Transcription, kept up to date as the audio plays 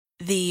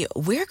The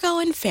We're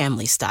Going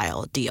Family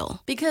Style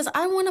deal. Because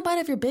I want a bite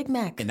of your Big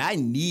Mac. And I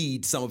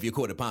need some of your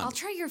Quarter Pounder. I'll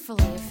try your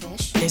filet of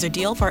fish. There's a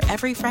deal for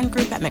every friend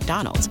group at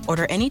McDonald's.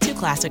 Order any two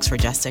classics for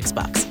just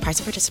 $6. Price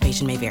of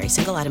participation may vary.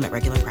 Single item at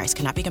regular price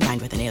cannot be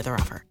combined with any other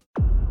offer.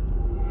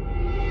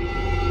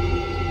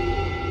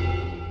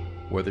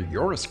 Whether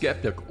you're a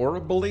skeptic or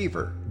a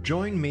believer,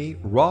 join me,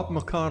 Rob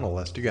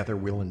McConnell, as together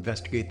we'll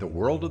investigate the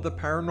world of the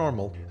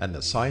paranormal and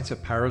the science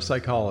of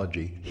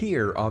parapsychology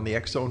here on the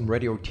X-Zone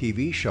Radio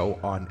TV show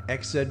on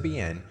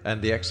XZBN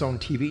and the X-Zone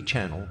TV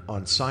channel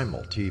on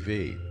Simul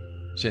TV.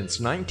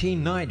 Since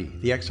 1990,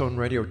 the X-Zone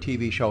Radio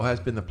TV show has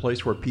been the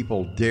place where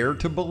people dare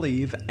to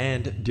believe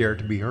and dare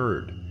to be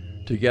heard.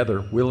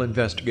 Together, we'll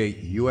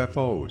investigate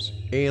UFOs,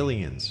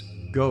 aliens,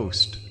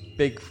 ghosts,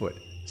 Bigfoot,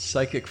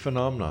 psychic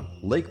phenomenon,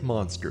 lake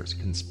monsters,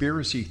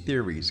 conspiracy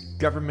theories,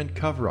 government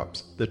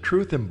cover-ups, the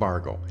truth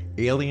embargo,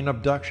 alien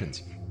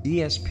abductions,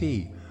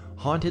 ESP,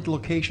 haunted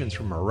locations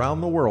from around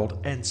the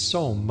world, and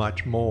so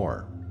much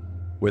more.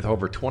 With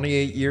over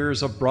 28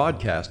 years of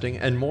broadcasting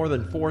and more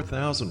than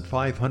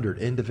 4,500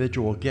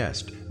 individual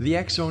guests, the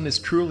X-Zone is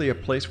truly a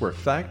place where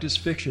fact is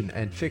fiction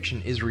and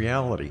fiction is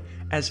reality,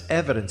 as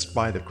evidenced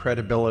by the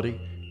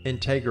credibility,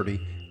 integrity,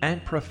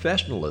 and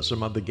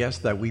professionalism of the guests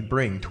that we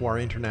bring to our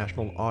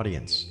international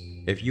audience.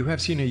 If you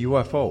have seen a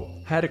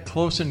UFO, had a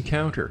close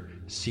encounter,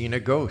 seen a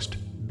ghost,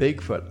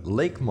 Bigfoot,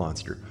 lake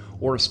monster,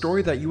 or a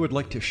story that you would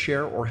like to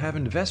share or have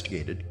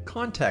investigated,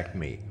 contact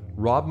me,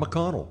 Rob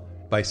McConnell,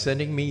 by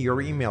sending me your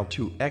email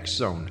to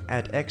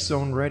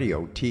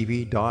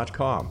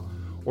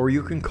xzone@xzoneradiotv.com, or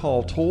you can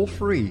call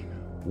toll-free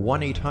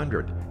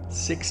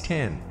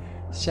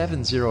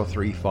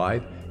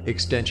 1-800-610-7035,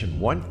 extension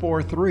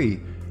 143,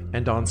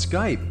 and on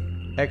Skype,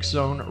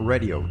 X-Zone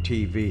Radio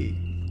TV.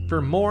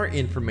 For more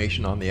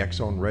information on the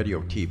X-Zone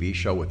Radio TV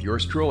show with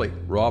yours truly,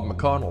 Rob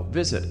McConnell,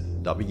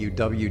 visit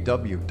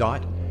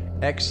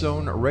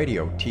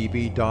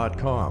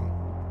www.xzoneradiotv.com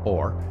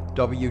or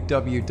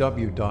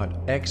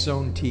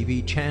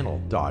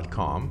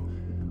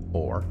www.xzonetvchannel.com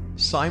or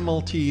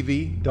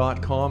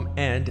simultv.com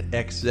and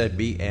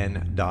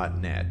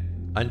xzbn.net.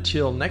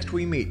 Until next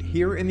we meet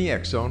here in the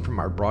X-Zone from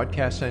our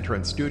broadcast center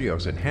and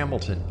studios in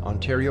Hamilton,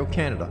 Ontario,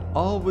 Canada,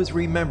 always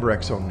remember,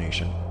 X-Zone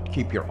Nation,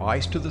 keep your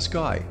eyes to the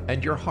sky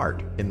and your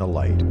heart in the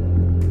light.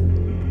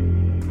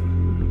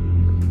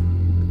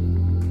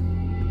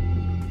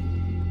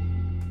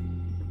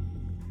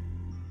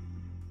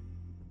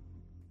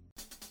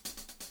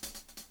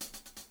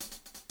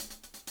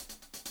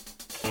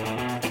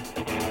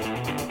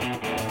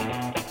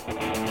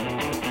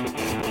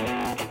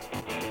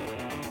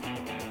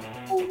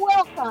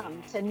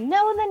 To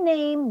know the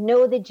name,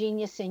 know the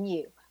genius in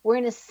you, where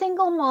in a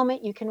single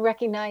moment you can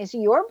recognize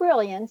your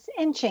brilliance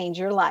and change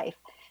your life.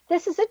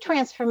 This is a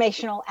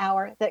transformational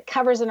hour that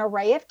covers an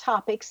array of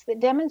topics that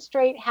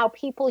demonstrate how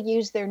people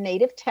use their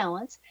native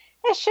talents,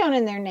 as shown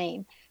in their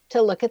name,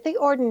 to look at the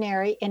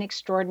ordinary in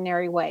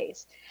extraordinary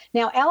ways.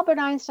 Now, Albert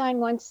Einstein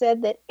once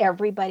said that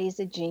everybody's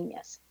a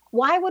genius.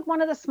 Why would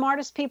one of the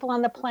smartest people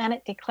on the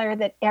planet declare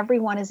that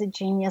everyone is a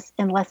genius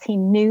unless he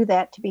knew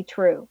that to be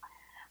true?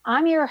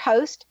 I'm your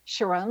host,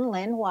 Sharon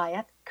Lynn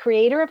Wyeth,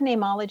 creator of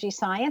Namology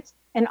Science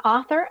and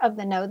author of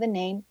the Know the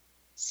Name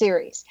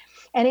series.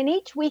 And in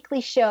each weekly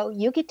show,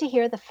 you get to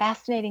hear the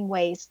fascinating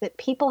ways that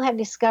people have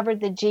discovered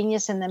the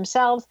genius in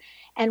themselves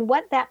and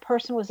what that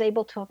person was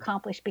able to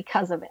accomplish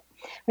because of it.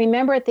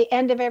 Remember, at the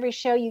end of every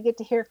show, you get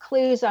to hear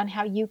clues on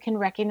how you can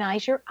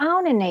recognize your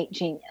own innate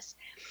genius.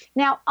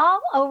 Now,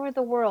 all over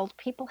the world,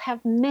 people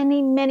have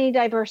many, many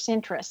diverse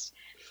interests.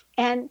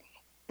 And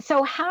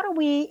so how do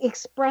we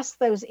express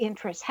those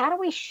interests? How do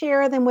we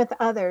share them with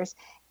others?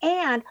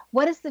 And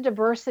what is the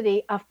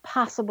diversity of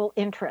possible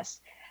interests?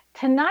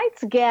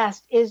 Tonight's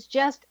guest is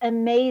just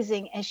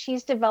amazing as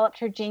she's developed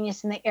her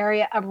genius in the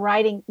area of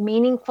writing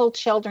meaningful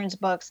children's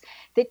books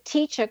that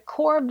teach a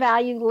core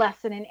value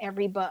lesson in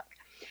every book.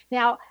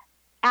 Now,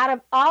 out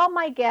of all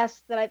my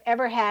guests that I've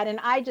ever had, and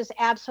I just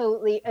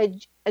absolutely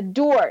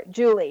adore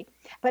Julie,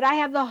 but I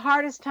have the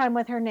hardest time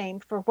with her name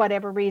for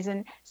whatever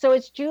reason. So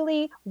it's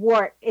Julie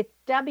Woik. It's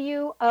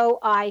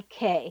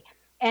Woik.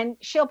 And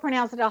she'll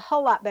pronounce it a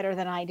whole lot better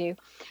than I do.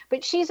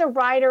 But she's a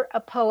writer,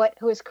 a poet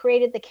who has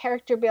created the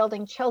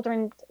character-building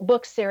children's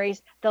book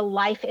series, The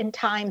Life and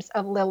Times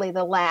of Lilly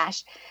the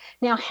Lash.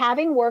 Now,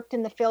 having worked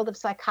in the field of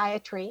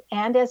psychiatry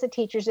and as a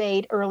teacher's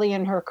aide early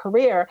in her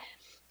career,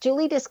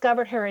 Julie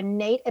discovered her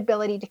innate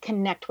ability to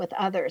connect with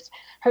others.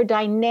 Her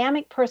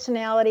dynamic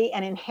personality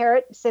and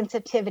inherent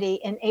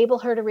sensitivity enable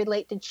her to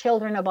relate to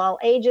children of all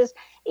ages,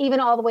 even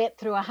all the way up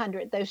through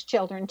 100, those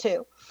children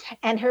too.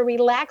 And her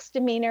relaxed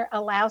demeanor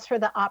allows her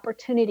the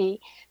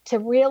opportunity to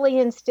really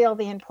instill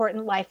the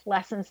important life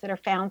lessons that are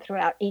found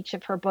throughout each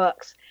of her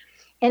books.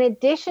 In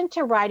addition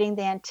to writing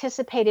the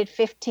anticipated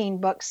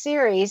 15-book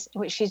series,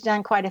 which she's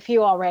done quite a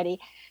few already,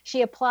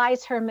 she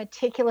applies her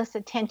meticulous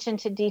attention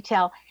to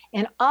detail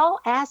in all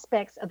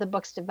aspects of the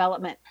book's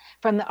development,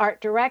 from the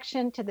art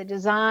direction to the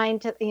design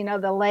to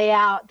the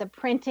layout, the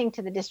printing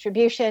to the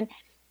distribution,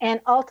 and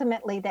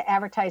ultimately the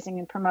advertising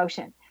and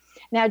promotion.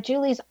 Now,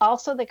 Julie's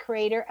also the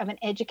creator of an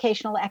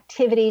educational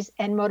activities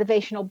and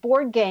motivational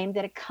board game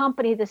that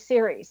accompany the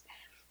series.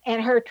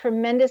 And her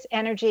tremendous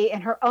energy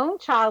and her own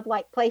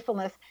childlike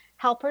playfulness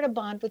help her to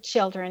bond with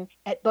children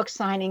at book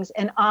signings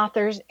and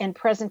authors and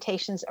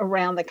presentations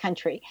around the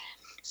country.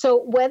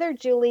 So whether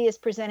Julie is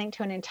presenting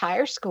to an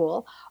entire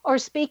school or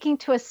speaking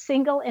to a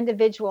single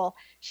individual,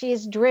 she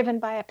is driven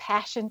by a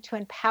passion to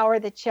empower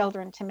the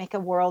children to make a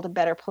world a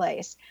better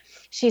place.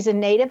 She's a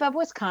native of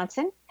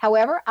Wisconsin.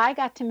 However, I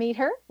got to meet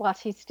her while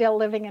she's still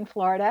living in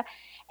Florida,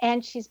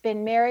 and she's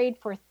been married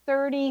for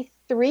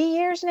 33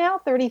 years now,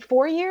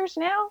 34 years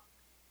now.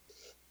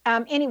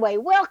 Anyway,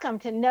 welcome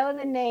to Know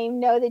the Name,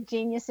 Know the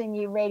Genius in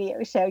You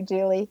radio show,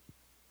 Julie.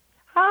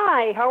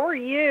 Hi, how are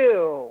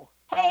you?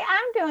 Hey,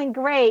 I'm doing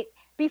great.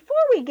 Before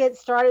we get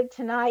started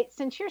tonight,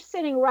 since you're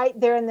sitting right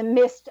there in the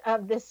midst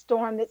of this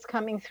storm that's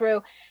coming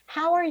through,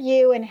 how are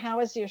you and how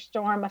is your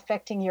storm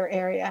affecting your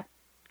area?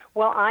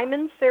 Well, I'm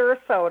in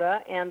Sarasota,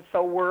 and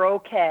so we're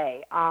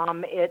okay.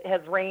 It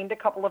has rained a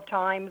couple of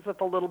times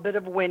with a little bit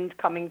of wind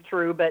coming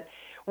through, but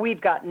we've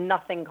got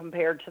nothing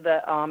compared to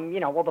the,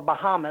 the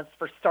Bahamas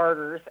for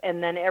starters,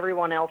 and then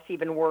everyone else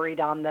even worried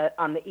on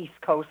the east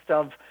coast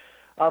of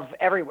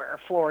everywhere,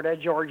 Florida,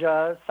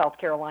 Georgia, South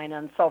Carolina,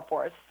 and so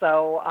forth.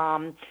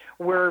 So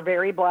we're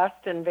very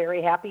blessed and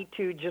very happy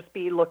to just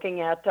be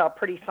looking at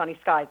pretty sunny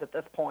skies at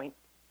this point.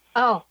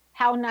 Oh,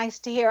 how nice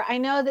to hear. I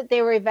know that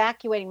they were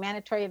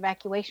mandatory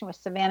evacuation with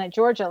Savannah,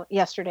 Georgia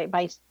yesterday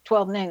by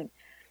 12 noon.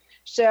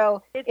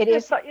 So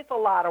it's a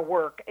lot of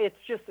work. It's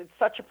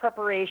such a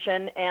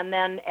preparation. And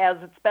then as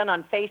it's been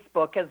on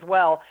Facebook as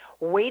well,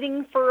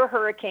 waiting for a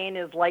hurricane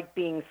is like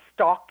being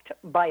stalked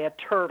by a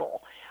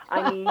turtle.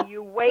 I mean,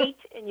 you wait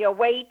and you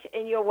wait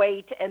and you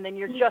wait, and then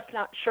you're just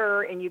not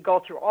sure, and you go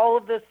through all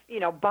of this,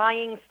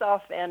 buying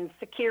stuff and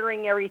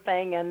securing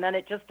everything, and then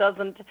it just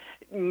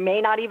may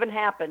not even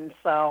happen.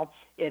 So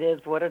it is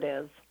what it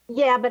is.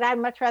 Yeah, but I'd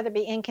much rather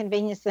be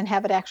inconvenienced than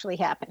have it actually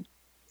happen.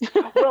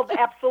 Well,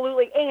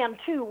 absolutely, and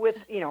too with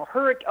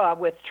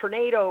with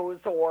tornadoes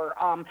or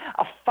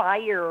a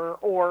fire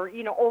or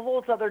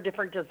all those other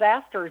different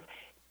disasters.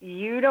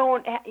 You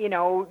don't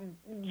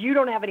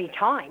have any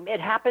time.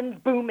 It happens,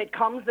 boom, it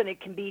comes, and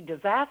it can be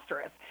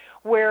disastrous.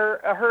 Where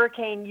a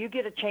hurricane, you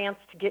get a chance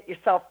to get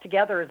yourself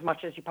together as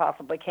much as you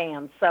possibly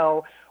can.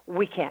 So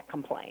we can't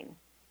complain.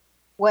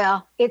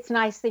 Well, it's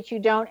nice that you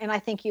don't, and I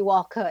think you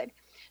all could.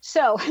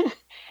 So,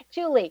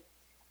 Julie,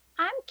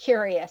 I'm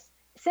curious,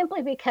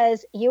 simply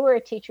because you were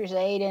a teacher's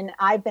aide and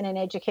I've been in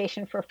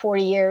education for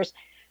 40 years.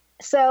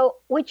 So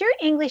would your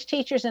English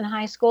teachers in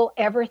high school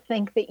ever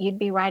think that you'd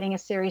be writing a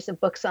series of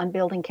books on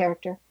building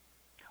character?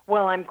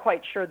 Well, I'm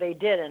quite sure they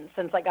didn't,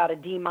 since I got a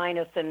D-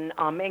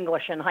 in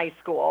English in high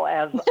school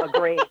as a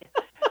grade.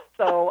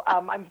 So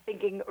I'm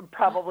thinking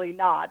probably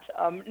not,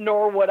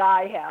 nor would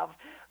I have.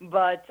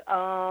 But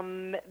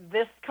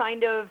this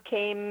kind of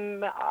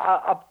came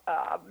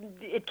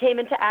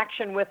into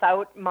action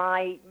without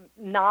my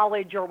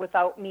knowledge or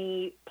without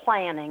me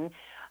planning.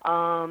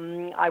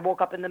 I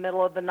woke up in the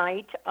middle of the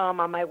night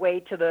on my way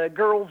to the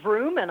girls'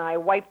 room, and I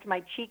wiped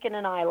my cheek, and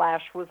an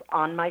eyelash was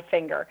on my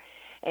finger.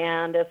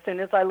 And as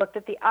soon as I looked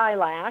at the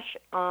eyelash,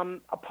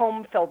 a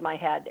poem filled my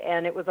head,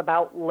 and it was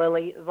about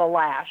Lilly the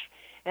Lash.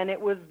 And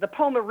the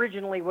poem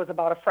originally was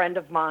about a friend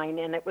of mine,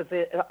 and it was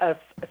a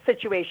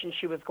situation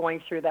she was going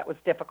through that was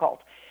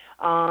difficult.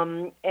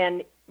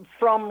 And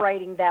from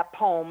writing that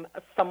poem,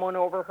 someone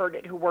overheard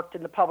it who worked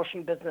in the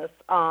publishing business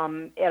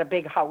at a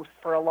big house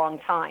for a long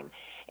time.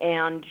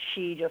 And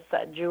she just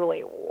said,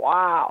 Julie,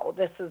 wow,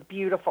 this is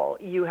beautiful.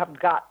 You have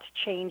got to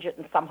change it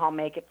and somehow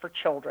make it for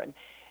children.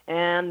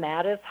 And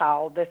that is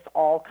how this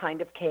all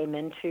kind of came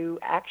into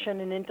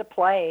action and into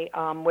play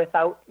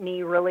without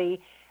me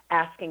really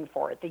asking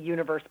for it. The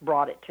universe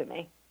brought it to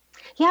me.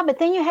 Yeah, but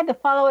then you had to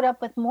follow it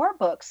up with more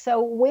books.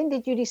 So when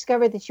did you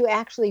discover that you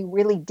actually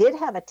really did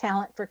have a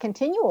talent for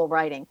continual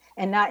writing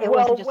and it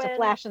wasn't just a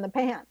flash in the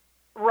pan?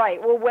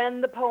 Right. Well, when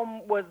the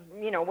poem was,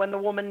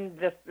 when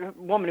this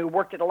woman who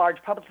worked at a large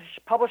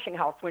publishing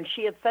house, when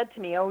she had said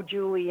to me, "Oh,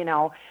 Julie,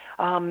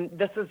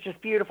 this is just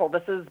beautiful.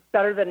 This is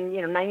better than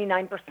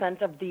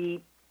 99% of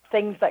the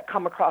things that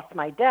come across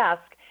my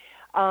desk."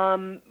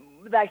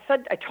 I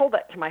told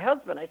that to my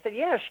husband. I said,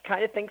 "Yeah, she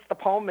kind of thinks the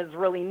poem is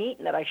really neat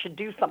and that I should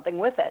do something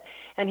with it."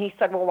 And he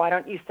said, "Well, why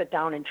don't you sit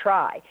down and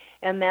try?"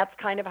 And that's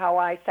kind of how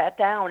I sat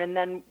down. And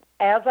then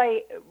as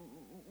I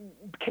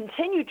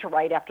continued to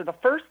write after the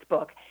first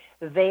book,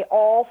 they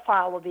all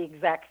follow the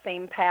exact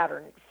same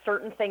pattern.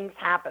 Certain things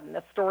happen.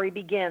 The story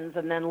begins,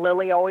 and then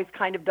Lilly always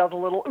kind of does a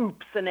little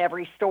oops in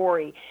every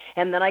story.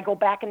 And then I go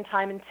back in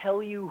time and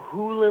tell you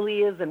who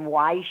Lilly is and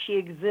why she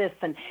exists.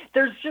 And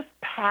there's just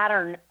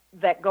pattern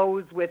that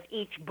goes with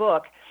each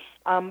book,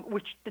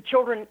 which the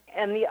children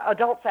and the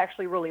adults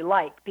actually really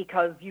like,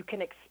 because you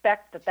can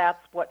expect that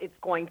that's what it's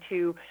going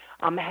to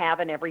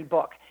have in every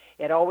book.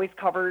 It always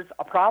covers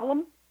a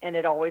problem, and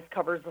it always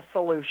covers a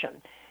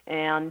solution.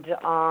 And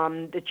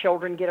the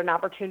children get an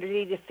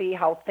opportunity to see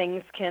how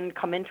things can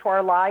come into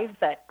our lives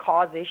that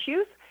cause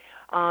issues,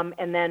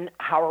 And then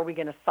how are we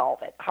going to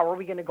solve it? How are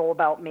we going to go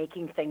about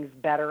making things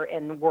better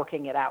and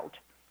working it out?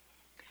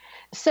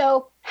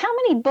 So how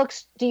many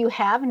books do you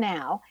have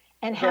now,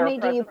 and how many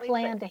do you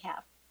plan to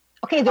have?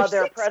 Okay, there's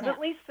there are 6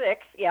 presently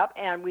 6, yep,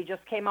 and we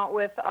just came out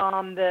with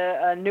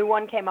the new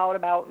one came out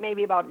about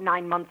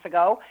 9 months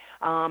ago,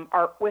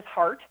 Art with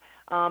Heart,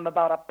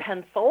 about a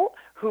pencil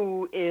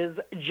who is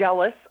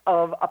jealous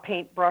of a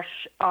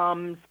paintbrush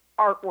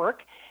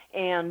artwork,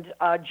 and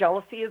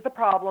jealousy is the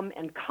problem,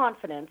 and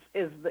confidence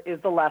is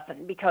the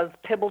lesson, because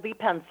Pibbledy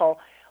Pencil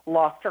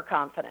lost her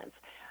confidence.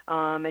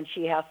 And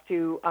she has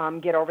to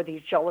get over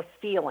these jealous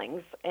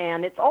feelings.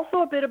 And it's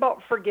also a bit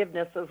about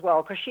forgiveness as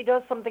well, because she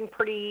does something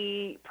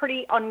pretty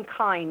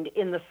unkind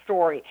in the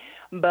story.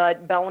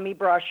 But Bellamy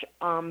Brush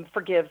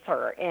forgives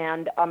her.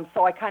 And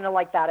so I kind of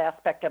like that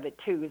aspect of it,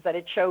 too, is that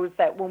it shows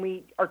that when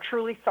we are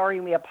truly sorry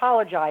and we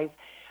apologize,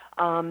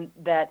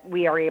 that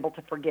we are able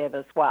to forgive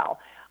as well.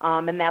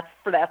 And that's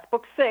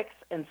book 6.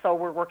 And so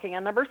we're working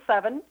on number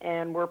 7,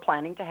 and we're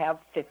planning to have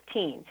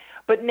 15.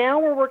 But now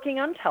we're working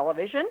on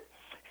television.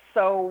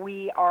 So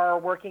we are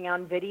working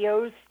on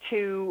videos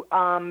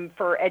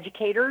for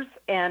educators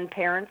and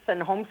parents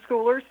and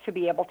homeschoolers to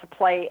be able to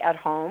play at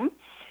home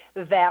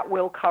that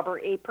will cover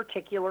a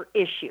particular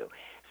issue.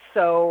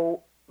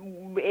 So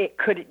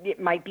it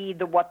might be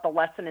what the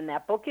lesson in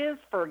that book is.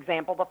 For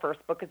example, the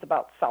first book is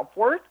about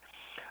self-worth,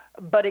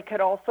 but it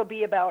could also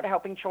be about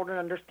helping children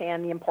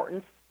understand the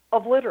importance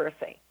of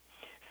literacy.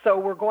 So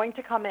we're going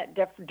to come at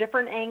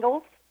different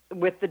angles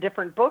with the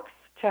different books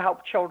to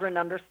help children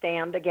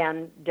understand,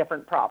 again,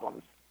 different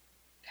problems.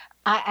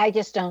 I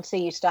just don't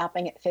see you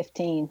stopping at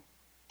 15.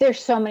 There's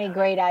so many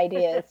great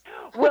ideas.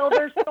 Well,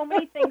 there's so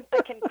many things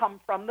that can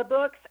come from the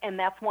books, and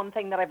that's one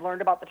thing that I've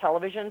learned about the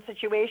television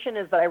situation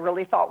is that I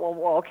really thought,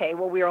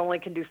 we only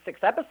can do 6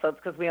 episodes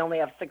because we only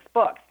have 6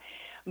 books.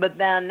 But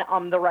then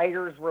the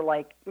writers were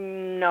like,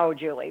 no,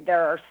 Julie,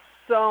 there are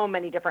so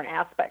many different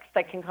aspects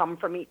that can come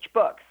from each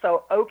book.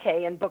 So,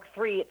 okay, in book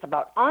 3, it's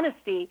about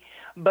honesty,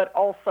 but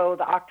also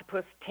the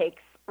octopus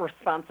takes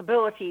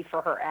responsibility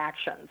for her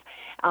actions.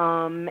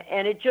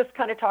 And it just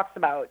kind of talks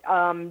about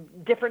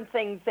different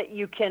things that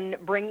you can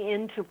bring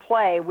into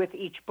play with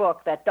each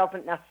book that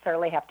doesn't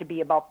necessarily have to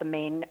be about the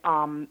main,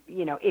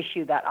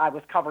 issue that I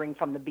was covering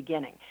from the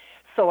beginning.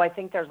 So I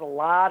think there's a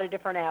lot of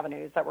different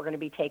avenues that we're going to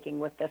be taking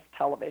with this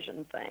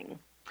television thing.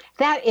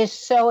 That is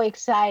so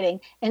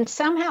exciting. And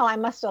somehow I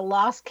must have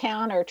lost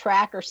count or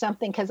track or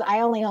something because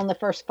I only own the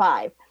first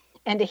 5.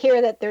 And to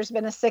hear that there's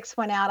been a 6th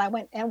one out, I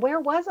went, and where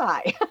was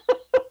I?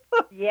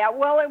 Yeah,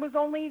 well, it was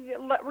only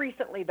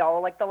recently, though,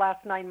 like the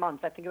last 9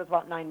 months. I think it was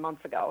about 9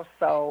 months ago.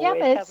 So yeah,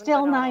 but it's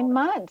still 9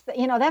 months.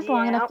 That's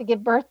long enough to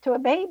give birth to a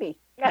baby.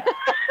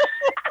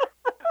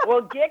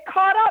 Well, get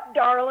caught up,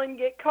 darling.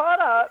 Get caught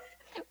up.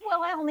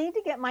 Well, I'll need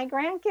to get my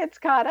grandkids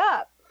caught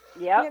up.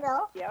 Yeah.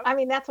 Yep. I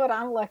mean, that's what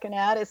I'm looking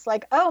at. It's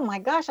like, oh my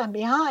gosh, I'm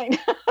behind.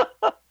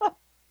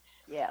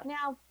 Yeah.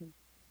 Now,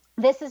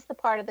 this is the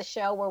part of the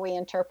show where we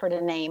interpret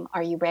a name.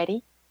 Are you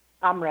ready?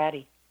 I'm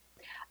ready.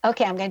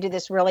 Okay, I'm going to do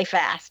this really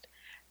fast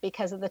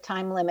because of the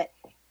time limit.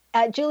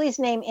 Julie's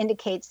name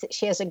indicates that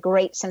she has a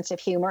great sense of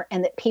humor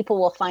and that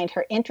people will find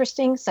her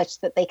interesting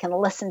such that they can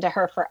listen to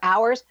her for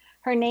hours.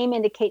 Her name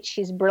indicates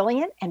she's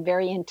brilliant and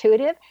very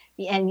intuitive,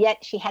 and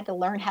yet she had to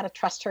learn how to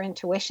trust her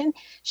intuition.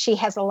 She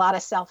has a lot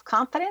of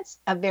self-confidence,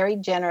 a very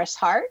generous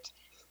heart,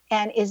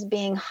 and is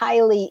being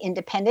highly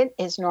independent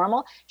is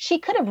normal. She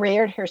could have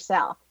reared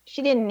herself.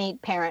 She didn't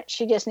need parents.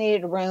 She just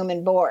needed room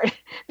and board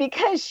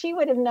because she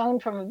would have known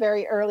from a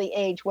very early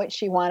age what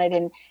she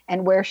wanted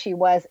and where she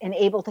was and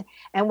able to.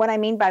 And what I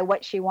mean by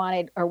what she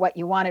wanted or what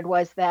you wanted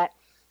was that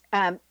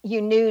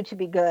you knew to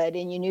be good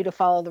and you knew to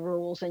follow the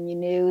rules and you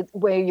knew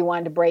where you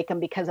wanted to break them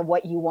because of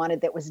what you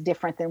wanted that was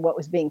different than what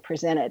was being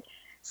presented.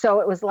 So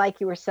it was like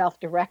you were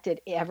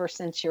self-directed ever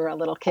since you were a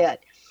little kid.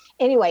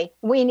 Anyway,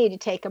 we need to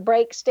take a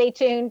break. Stay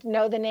tuned.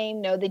 Know the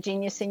name, know the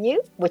genius in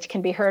you, which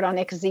can be heard on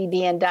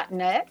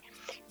xzbn.net.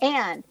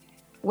 And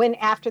when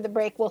after the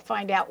break, we'll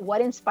find out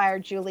what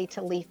inspired Julie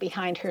to leave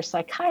behind her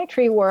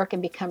psychiatry work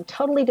and become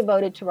totally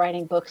devoted to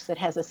writing books that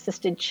has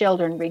assisted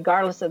children,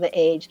 regardless of the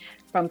age,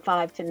 from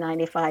 5 to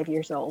 95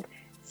 years old.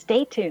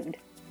 Stay tuned.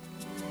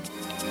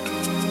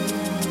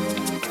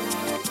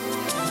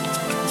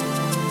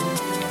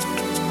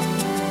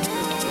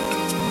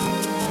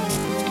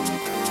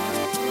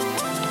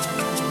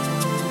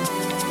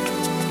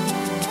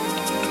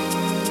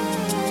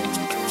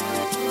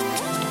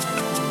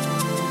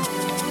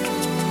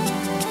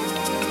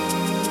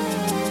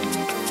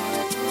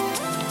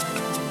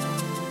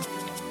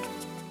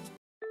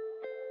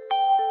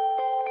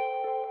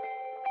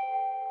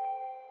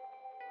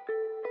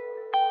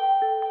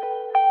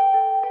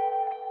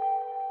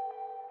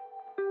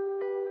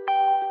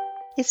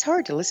 It's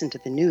hard to listen to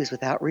the news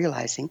without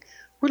realizing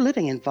we're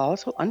living in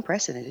volatile,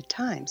 unprecedented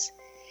times.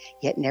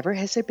 Yet never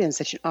has there been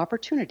such an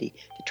opportunity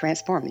to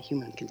transform the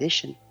human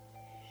condition.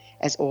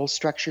 As old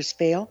structures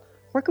fail,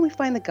 where can we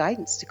find the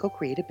guidance to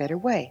co-create a better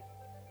way?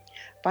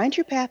 Find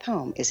Your Path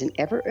Home is an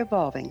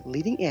ever-evolving,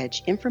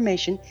 leading-edge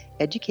information,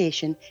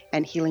 education,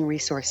 and healing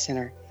resource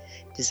center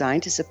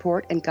designed to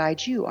support and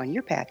guide you on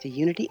your path to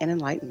unity and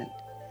enlightenment.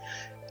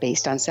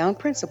 Based on sound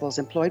principles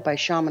employed by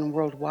shaman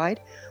worldwide,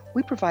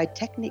 we provide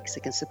techniques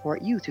that can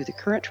support you through the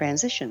current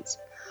transitions,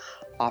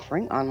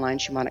 offering online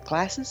shamanic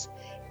classes,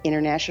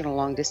 international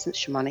long-distance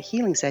shamanic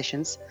healing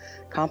sessions,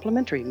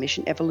 complimentary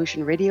Mission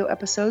Evolution radio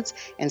episodes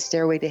and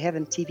Stairway to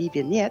Heaven TV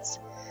vignettes,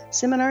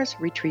 seminars,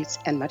 retreats,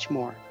 and much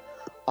more.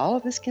 All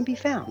of this can be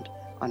found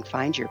on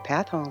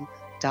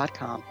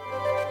findyourpathhome.com.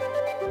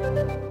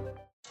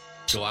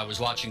 So I was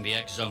watching the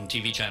X Zone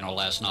TV channel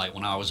last night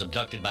when I was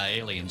abducted by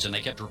aliens, and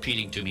they kept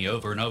repeating to me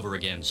over and over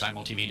again,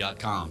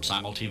 simultv.com,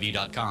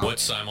 simultv.com.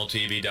 What's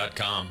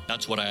simultv.com?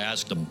 That's what I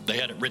asked them. They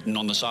had it written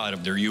on the side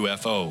of their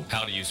UFO.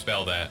 How do you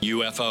spell that?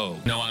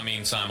 UFO. No, I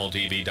mean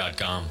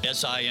simultv.com.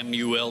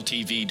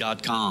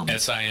 simultv.com.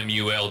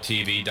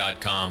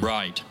 simultv.com.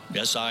 Right.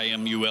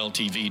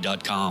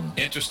 simultv.com.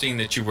 Interesting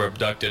that you were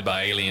abducted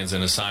by aliens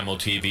in a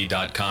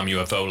simultv.com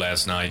UFO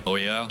last night. Oh,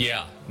 yeah?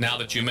 Yeah. Now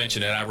that you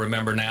mention it, I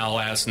remember now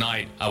last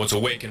night I was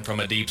awakened from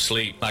a deep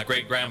sleep. My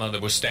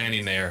great-grandmother was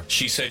standing there.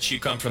 She said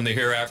she'd come from the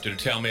hereafter to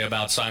tell me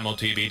about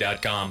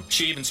simultv.com.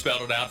 She even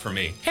spelled it out for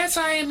me.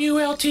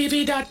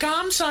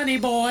 simultv.com, sonny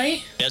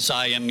boy.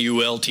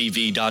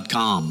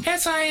 simultv.com.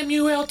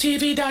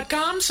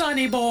 simultv.com,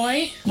 sonny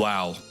boy.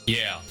 Wow.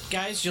 Yeah.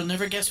 Guys, you'll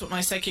never guess what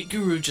my psychic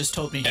guru just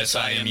told me.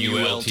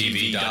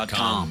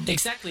 simultv.com.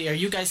 Exactly. Are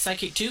you guys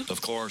psychic too?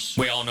 Of course.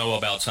 We all know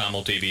about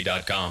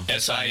simultv.com.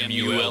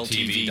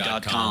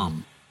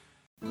 simultv.com.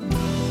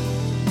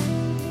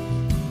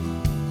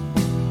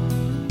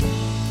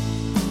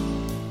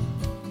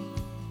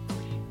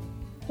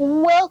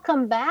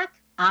 Welcome back.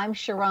 I'm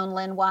Sharon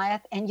Lynn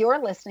Wyeth, and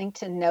you're listening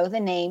to Know the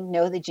Name,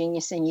 Know the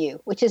Genius in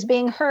You, which is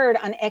being heard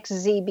on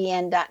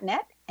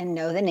xzbn.net and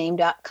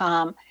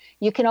knowthename.com.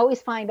 You can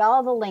always find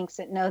all the links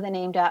at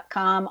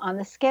knowthename.com on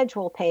the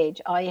schedule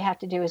page. All you have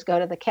to do is go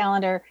to the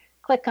calendar,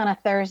 click on a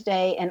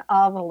Thursday, and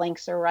all the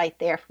links are right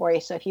there for you.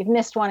 So if you've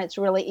missed one, it's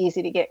really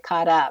easy to get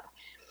caught up.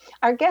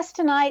 Our guest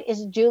tonight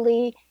is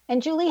Julie.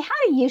 And Julie, how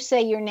do you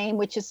say your name,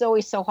 which is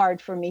always so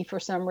hard for me for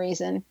some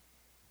reason?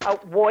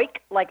 Woik,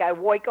 like I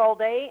woik all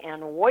day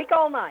and woik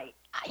all night.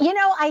 You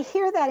know, I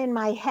hear that in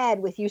my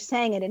head with you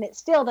saying it, and it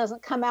still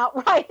doesn't come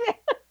out right.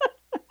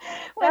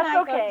 That's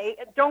okay.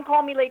 Don't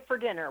call me late for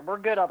dinner. We're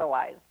good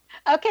otherwise.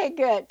 Okay,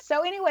 good.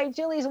 So anyway,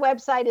 Julie's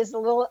website is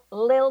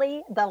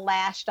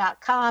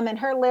LillyTheLash.com, and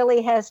her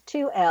Lilly has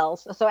 2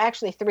 L's, so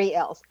actually 3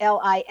 L's,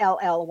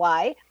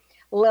 Lilly,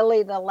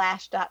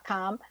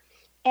 LillyTheLash.com.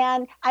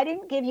 And I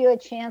didn't give you a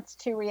chance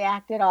to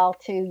react at all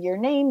to your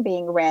name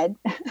being read.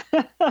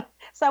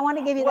 So I want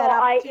to give you that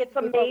opportunity. It's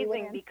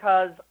amazing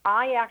because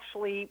I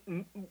actually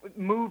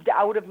moved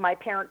out of my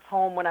parents'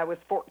 home when I was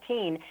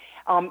 14.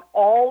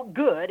 All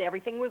good.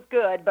 Everything was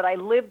good. But I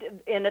lived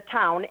in a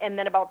town, and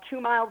then about 2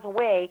 miles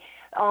away,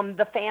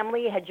 the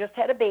family had just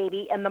had a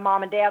baby, and the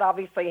mom and dad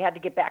obviously had to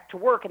get back to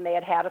work, and they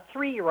had a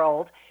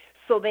 3-year-old.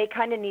 So they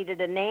kind of needed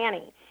a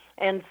nanny.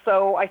 And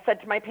so I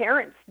said to my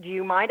parents, do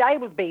you mind? I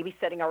was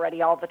babysitting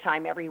already all the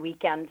time, every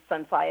weekend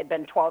since I had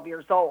been 12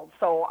 years old.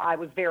 So I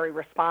was very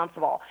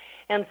responsible.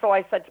 And so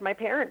I said to my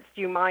parents,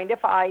 do you mind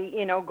if I,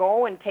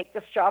 go and take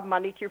this job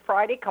Monday through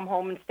Friday, come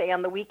home and stay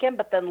on the weekend,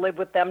 but then live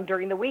with them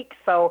during the week?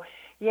 So,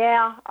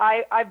 yeah,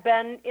 I've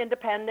been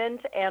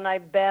independent, and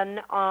I've been,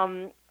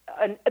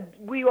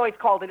 we always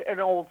called it an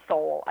old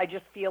soul. I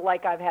just feel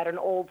like I've had an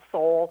old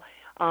soul,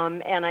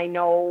 and I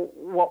know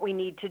what we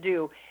need to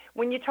do.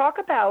 When you talk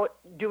about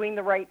doing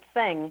the right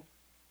thing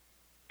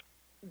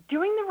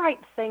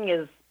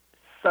is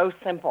so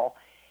simple.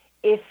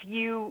 If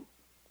you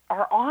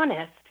are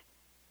honest,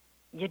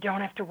 you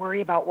don't have to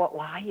worry about what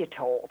lie you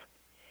told.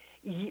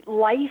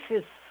 Life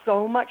is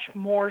so much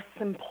more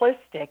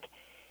simplistic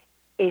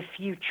if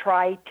you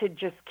try to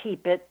just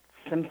keep it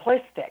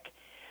simplistic.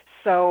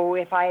 So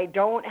if I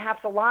don't have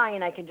to lie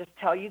and I can just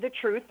tell you the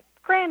truth,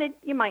 granted,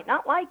 you might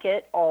not like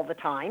it all the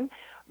time,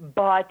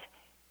 but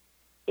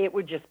it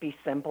would just be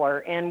simpler.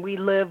 And we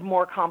live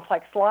more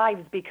complex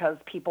lives because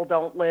people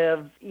don't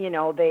live,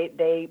 their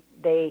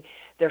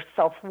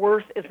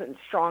self-worth isn't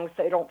strong,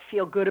 so they don't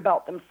feel good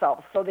about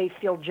themselves. So they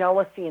feel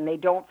jealousy, and they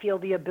don't feel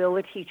the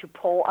ability to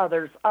pull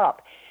others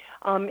up.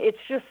 It's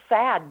just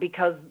sad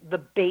because the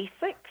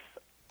basics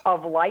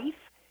of life,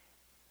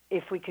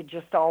 if we could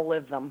just all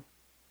live them.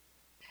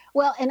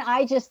 Well, and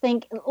I just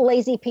think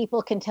lazy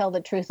people can tell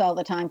the truth all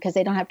the time because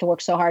they don't have to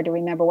work so hard to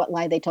remember what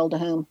lie they told to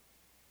whom.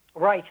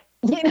 Right.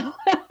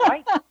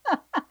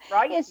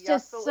 Right. It's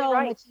just so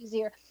much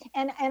easier.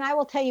 And I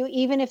will tell you,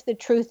 even if the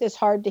truth is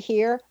hard to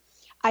hear,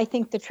 I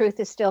think the truth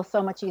is still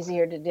so much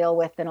easier to deal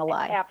with than a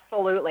lie.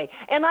 Absolutely.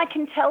 And I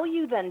can tell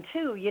you then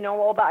too,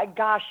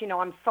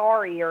 I'm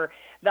sorry, or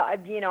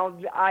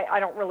I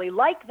don't really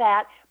like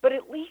that, but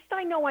at least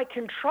I know I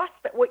can trust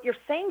that what you're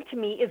saying to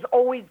me is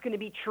always going to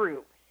be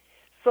true.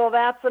 So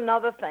that's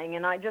another thing.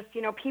 And I just,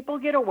 people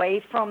get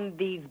away from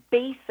these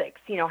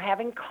basics,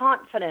 having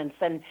confidence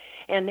and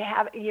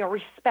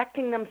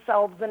respecting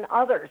themselves and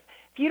others.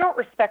 If you don't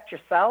respect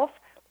yourself,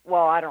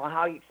 well, I don't know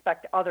how you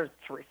expect others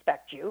to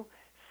respect you.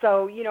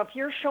 So, if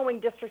you're showing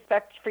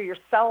disrespect for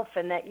yourself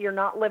and that you're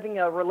not living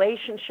a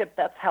relationship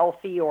that's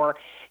healthy, or,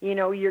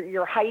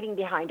 you're hiding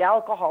behind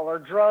alcohol or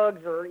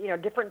drugs or,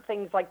 different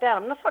things like that.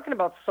 I'm not talking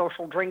about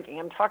social drinking.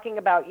 I'm talking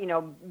about,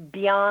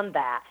 beyond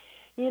that.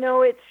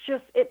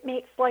 It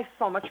makes life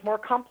so much more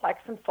complex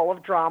and full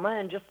of drama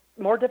and just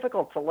more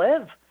difficult to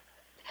live.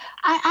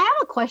 I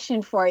have a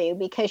question for you,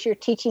 because you're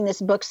teaching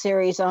this book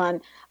series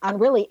on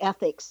really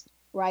ethics,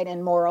 right,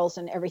 and morals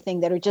and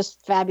everything, that are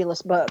just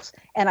fabulous books.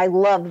 And I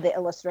love the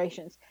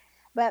illustrations.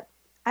 But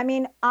I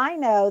mean, I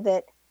know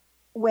that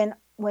when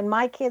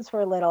my kids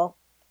were little,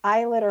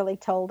 I literally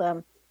told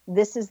them,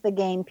 this is the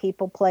game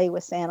people play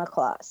with Santa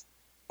Claus.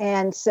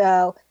 And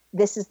so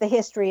this is the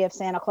history of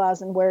Santa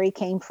Claus and where he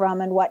came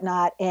from and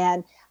whatnot.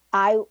 And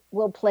I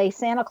will play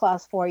Santa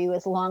Claus for you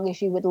as long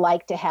as you would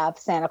like to have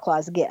Santa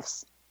Claus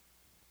gifts,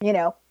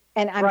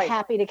 And I'm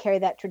happy to carry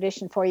that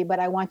tradition for you, but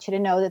I want you to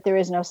know that there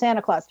is no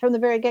Santa Claus from the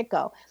very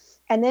get-go.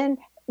 And then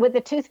with the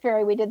Tooth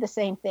Fairy, we did the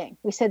same thing.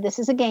 We said, this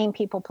is a game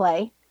people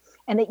play,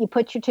 and that you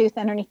put your tooth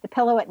underneath the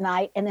pillow at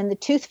night, and then the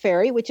Tooth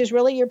Fairy, which is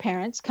really your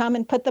parents, come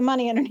and put the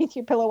money underneath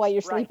your pillow while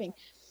you're sleeping.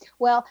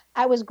 Well,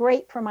 I was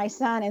great for my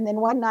son, and then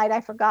one night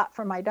I forgot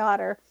for my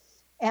daughter,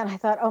 and I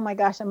thought, oh my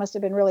gosh, I must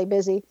have been really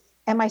busy.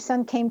 And my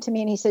son came to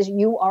me and he says,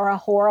 you are a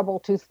horrible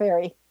Tooth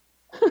Fairy.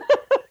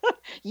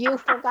 You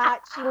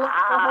forgot she looked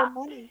for her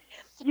money.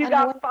 You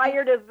got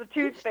fired as the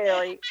Tooth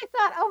Fairy. I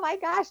thought, oh my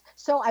gosh.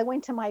 So I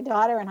went to my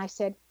daughter and I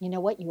said, you know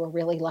what? You were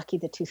really lucky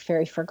the Tooth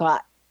Fairy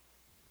forgot.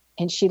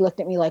 And she looked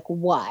at me like,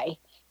 why?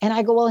 And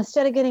I go, well,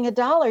 instead of getting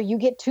 $1, you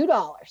get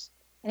 $2.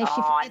 And if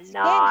she forgets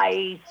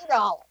nice.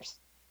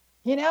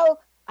 $2.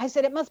 I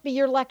said, it must be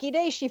your lucky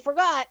day. She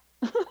forgot.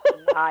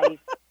 Nice.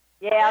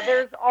 Yeah,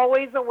 there's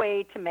always a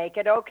way to make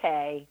it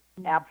okay.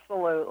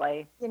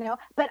 Absolutely.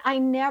 But I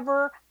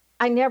never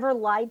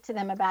lied to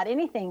them about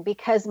anything,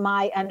 because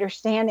my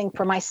understanding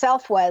for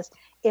myself was,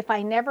 if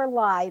I never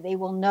lie, they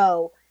will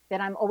know that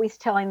I'm always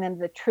telling them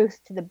the truth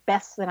to the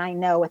best that I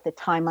know at the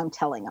time I'm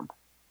telling them.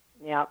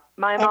 Yeah,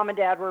 my mom and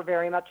dad were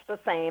very much the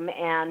same.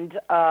 And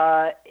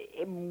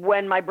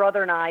when my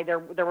brother and I, there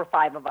were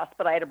 5 of us,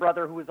 but I had a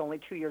brother who was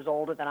only 2 years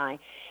older than I.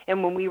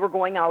 And when we were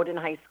going out in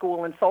high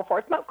school and so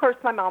forth, of course,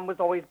 my mom was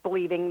always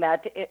believing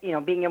that,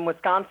 being in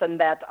Wisconsin,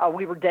 that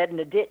we were dead in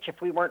a ditch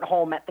if we weren't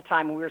home at the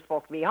time we were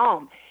supposed to be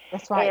home.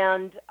 That's right.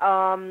 And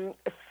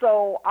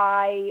so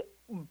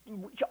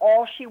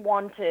all she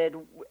wanted,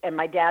 and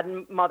my dad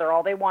and mother,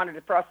 all they wanted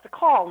is for us to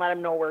call and let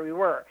them know where we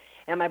were.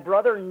 And my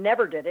brother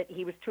never did it.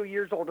 He was 2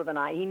 years older than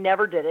I. He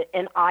never did it,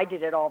 and I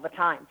did it all the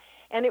time.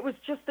 And it was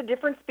just the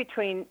difference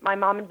between my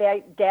mom and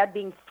dad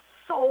being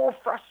so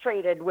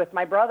frustrated with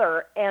my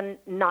brother and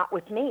not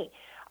with me.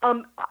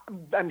 I'm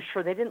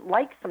sure they didn't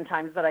like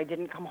sometimes that I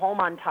didn't come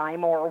home on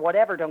time or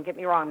whatever. Don't get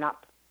me wrong. I'm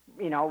not,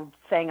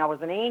 saying I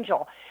was an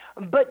angel.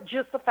 But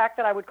just the fact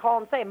that I would call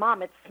and say,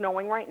 Mom, it's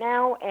snowing right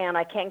now, and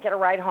I can't get a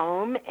ride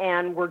home,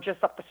 and we're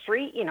just up the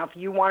street. If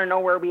you want to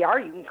know where we are,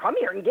 you can come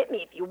here and get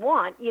me if you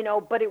want,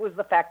 But it was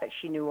the fact that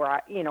she knew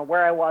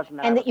where I was.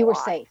 And that you were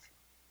safe.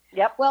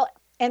 Yep. Well,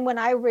 and when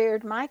I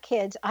reared my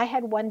kids, I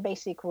had one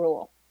basic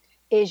rule,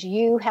 is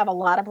you have a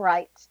lot of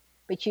rights,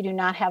 but you do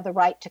not have the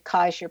right to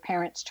cause your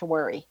parents to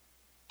worry.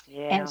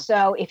 Yeah. And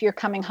so if you're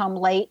coming home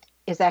late,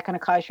 is that going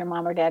to cause your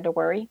mom or dad to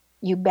worry?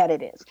 You bet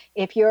it is.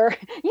 If you're,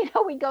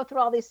 we go through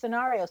all these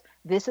scenarios.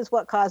 This is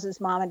what causes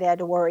mom and dad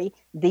to worry.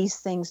 These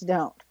things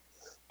don't.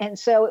 And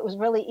so it was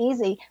really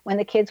easy when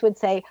the kids would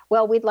say,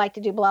 well, we'd like to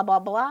do blah, blah,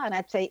 blah. And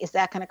I'd say, is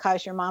that going to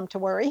cause your mom to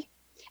worry?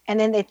 And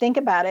then they think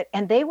about it.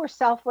 And they were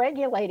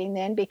self-regulating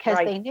then, because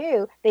they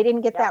knew they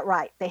didn't get that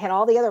right. They had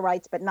all the other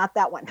rights, but not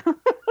that one.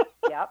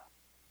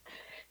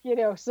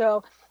 Yep.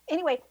 So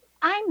anyway,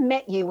 I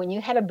met you when you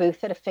had a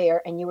booth at a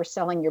fair and you were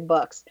selling your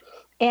books.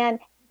 And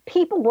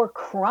people were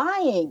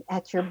crying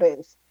at your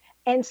booth.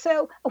 And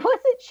so was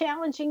it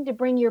challenging to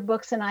bring your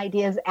books and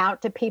ideas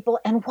out to people?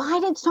 And why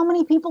did so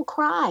many people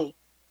cry?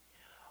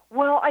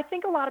 Well, I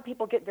think a lot of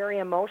people get very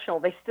emotional.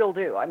 They still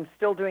do. I'm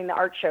still doing the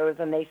art shows,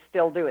 and they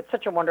still do. It's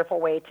such a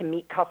wonderful way to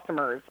meet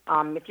customers.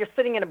 If you're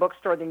sitting in a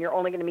bookstore, then you're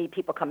only going to meet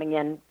people coming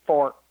in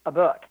for a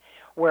book.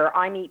 Where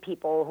I meet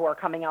people who are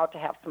coming out to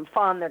have some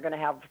fun. They're going to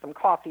have some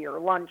coffee or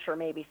lunch or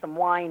maybe some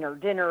wine or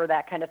dinner or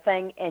that kind of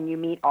thing, and you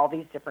meet all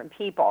these different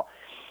people.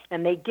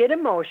 And they get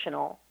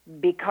emotional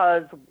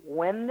because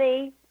when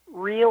they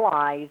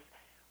realize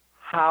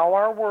how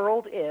our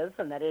world is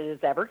and that it is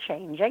ever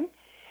changing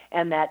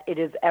and that it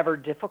is ever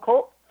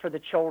difficult for the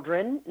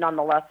children,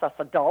 nonetheless us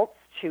adults,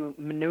 to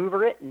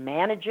maneuver it and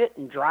manage it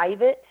and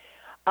drive it,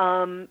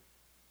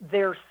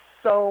 they're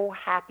so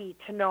happy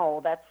to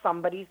know that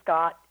somebody's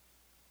got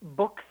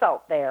books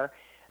out there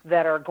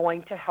that are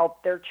going to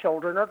help their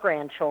children or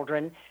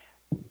grandchildren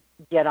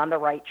get on the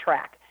right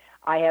track.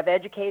 I have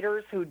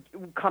educators who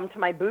come to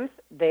my booth.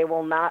 They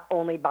will not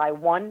only buy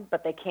one,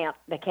 but they can't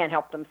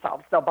help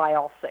themselves. They'll buy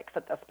all 6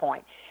 at this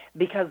point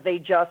because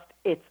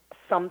it's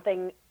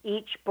something,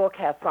 each book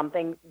has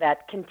something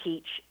that can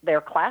teach their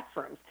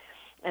classrooms.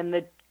 And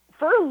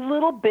for a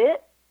little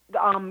bit,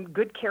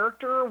 good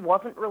character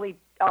wasn't really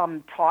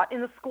taught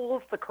in the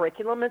schools. The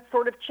curriculum had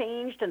sort of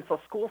changed, and so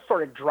schools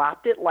sort of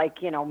dropped it,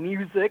 like,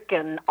 music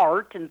and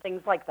art and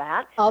things like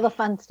that. All the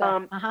fun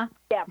stuff.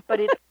 Yeah, but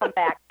it's come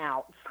back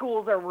now.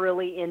 Schools are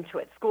really into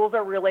it. Schools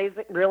are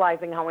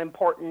realizing how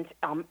important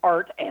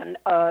art and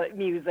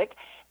music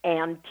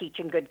and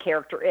teaching good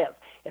character is.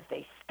 If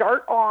they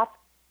start off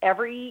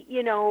every,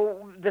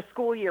 the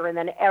school year, and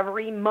then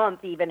every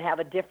month even have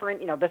a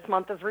different, this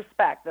month is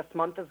respect, this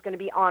month is going to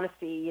be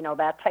honesty,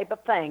 that type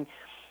of thing.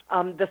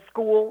 The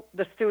school,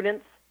 the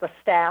students, the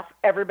staff,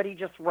 everybody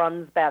just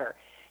runs better.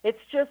 It's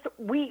just,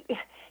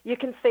 you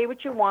can say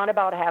what you want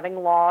about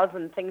having laws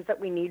and things that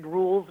we need,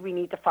 rules we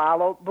need to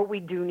follow, but we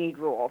do need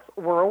rules.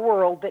 We're a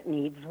world that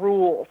needs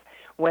rules.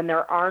 When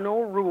there are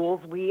no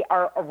rules, we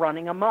are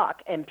running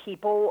amok, and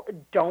people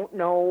don't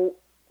know.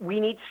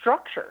 We need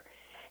structure.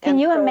 Can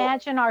you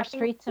imagine our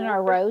streets and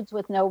our roads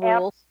with no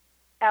rules?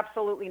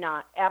 Absolutely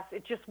not.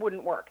 It just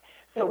wouldn't work.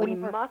 So we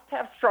must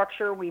have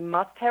structure, we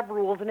must have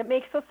rules, and it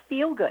makes us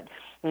feel good.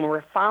 When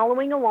we're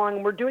following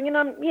along, we're doing it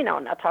on,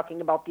 I'm not talking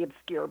about the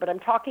obscure, but I'm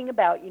talking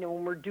about,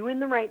 when we're doing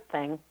the right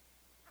thing,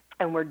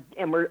 and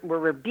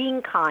we're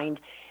being kind,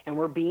 and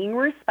we're being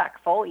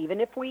respectful, even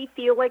if we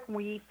feel like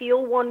we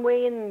feel one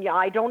way and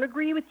I don't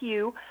agree with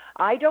you.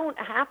 I don't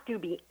have to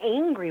be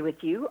angry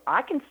with you.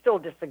 I can still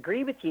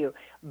disagree with you,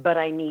 but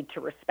I need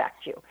to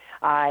respect you.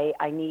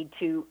 I need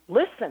to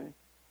listen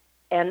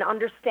and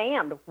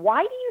understand,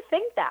 why do you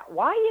think that?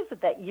 Why is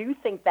it that you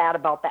think that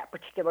about that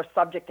particular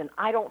subject and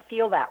I don't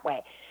feel that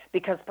way?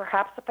 Because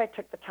perhaps if I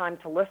took the time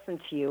to listen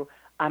to you,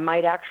 I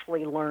might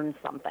actually learn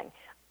something,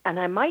 and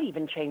I might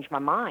even change my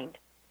mind.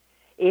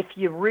 If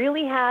you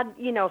really had,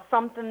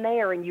 something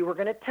there and you were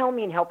going to tell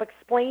me and help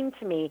explain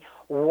to me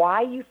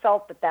why you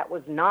felt that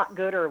was not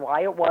good or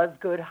why it was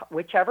good,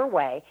 whichever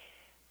way,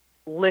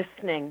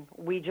 listening,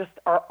 we just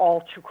are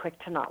all too quick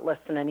to not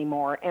listen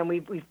anymore, and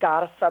we've got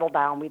to settle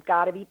down. We've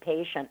got to be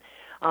patient.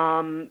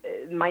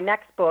 My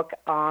next book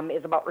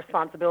is about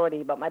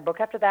responsibility, but my book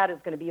after that is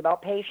going to be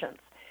about patience,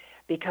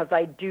 because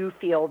I do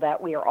feel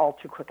that we are all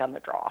too quick on the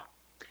draw.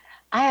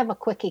 I have a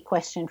quickie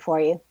question for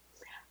you.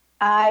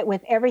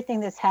 With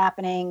everything that's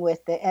happening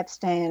with the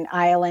Epstein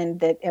Island,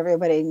 that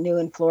everybody knew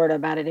in Florida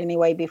about it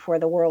anyway before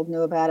the world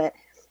knew about it,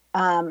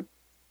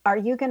 are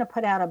you going to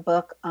put out a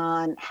book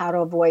on how to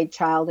avoid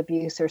child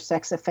abuse or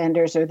sex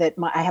offenders, or that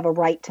I have a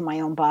right to my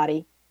own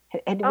body?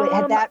 Had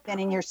that been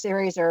in your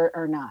series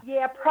or not?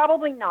 Yeah,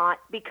 probably not,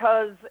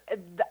 because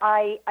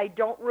I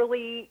don't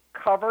really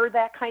cover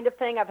that kind of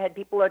thing. I've had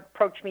people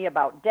approach me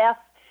about death.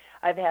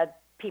 I've had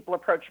people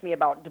approach me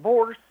about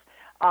divorce,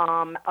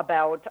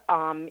 about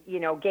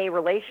gay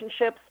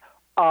relationships.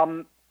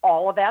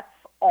 All of that's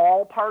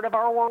all part of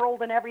our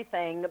world and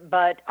everything.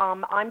 But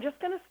I'm just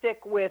going to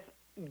stick with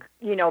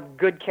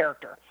good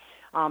character.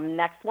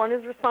 Next one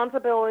is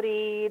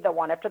responsibility. The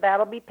one after that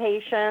will be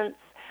patience.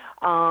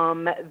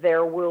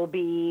 There will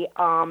be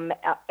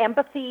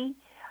empathy.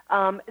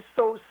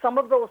 So some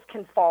of those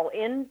can fall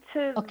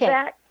into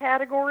that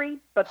category.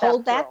 But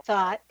hold that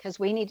thought, because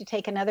we need to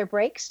take another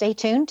break. Stay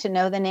tuned to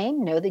Know the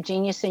Name, Know the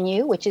Genius in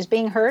You, which is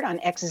being heard on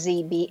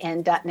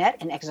xzbn.net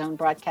and X Zone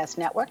Broadcast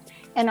Network,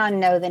 and on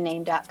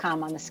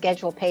knowthename.com. On the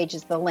schedule page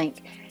is the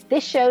link.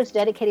 This show is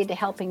dedicated to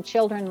helping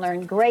children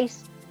learn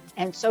grace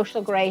and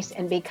social grace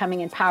and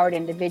becoming empowered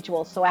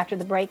individuals. So after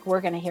the break,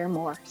 we're going to hear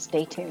more.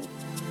 Stay tuned.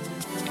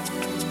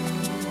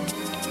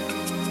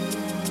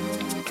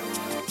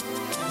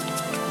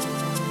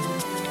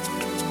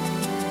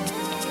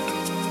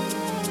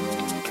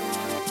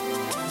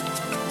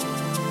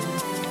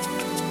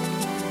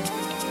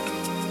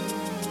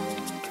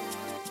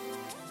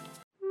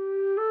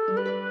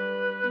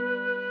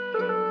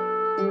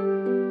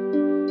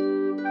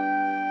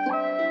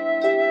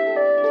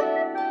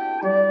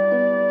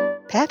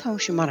 Path Home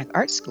Shamanic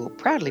Art School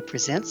proudly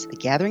presents the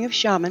Gathering of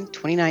Shaman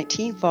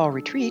 2019 Fall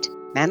Retreat,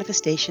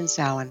 Manifestation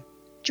Samhain.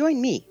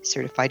 Join me,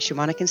 certified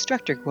shamanic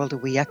instructor Gwilda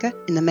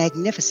Wiyaka, in the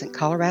magnificent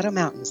Colorado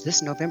Mountains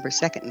this November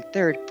 2nd and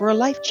 3rd for a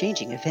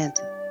life-changing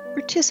event.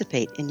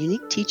 Participate in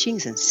unique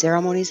teachings and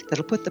ceremonies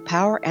that'll put the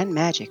power and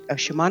magic of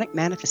shamanic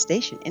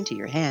manifestation into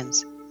your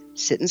hands.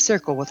 Sit in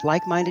circle with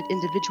like-minded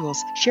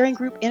individuals, sharing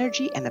group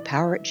energy and the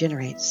power it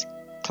generates.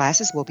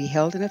 Classes will be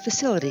held in a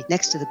facility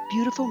next to the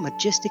beautiful,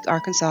 majestic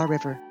Arkansas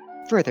River,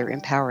 further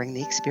empowering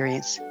the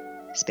experience.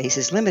 Space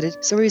is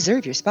limited, so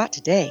reserve your spot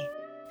today.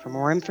 For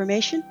more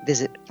information,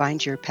 visit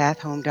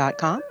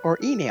findyourpathhome.com or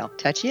email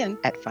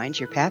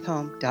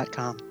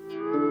touchin@findyourpathhome.com.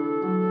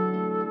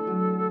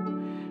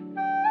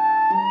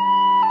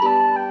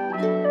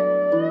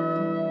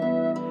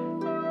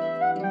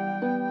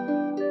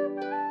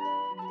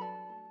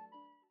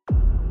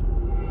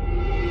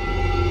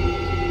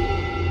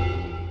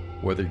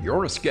 Whether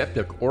you're a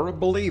skeptic or a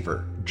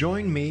believer,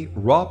 join me,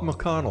 Rob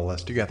McConnell,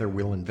 as together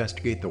we'll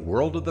investigate the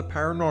world of the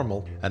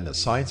paranormal and the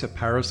science of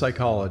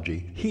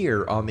parapsychology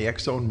here on the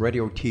X Zone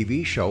Radio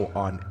TV show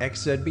on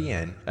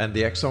XZBN and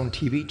the X Zone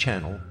TV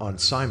channel on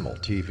Simul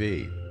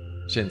TV.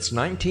 Since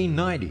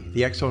 1990,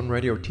 the X Zone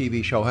Radio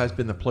TV show has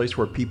been the place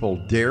where people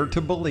dare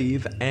to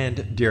believe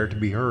and dare to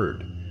be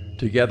heard.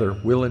 Together,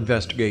 we'll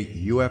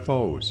investigate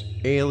UFOs,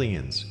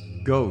 aliens,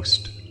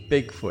 ghosts,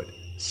 Bigfoot,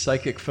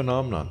 psychic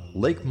phenomenon,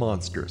 lake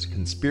monsters,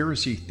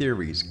 conspiracy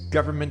theories,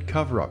 government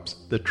cover-ups,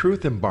 the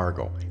truth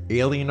embargo,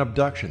 alien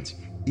abductions,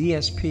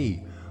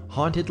 ESP,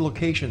 haunted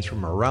locations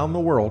from around the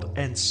world,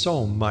 and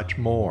so much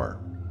more.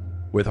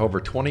 With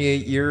over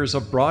 28 years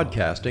of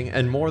broadcasting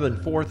and more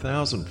than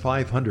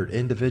 4,500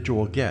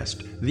 individual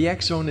guests, the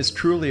X Zone is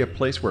truly a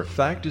place where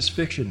fact is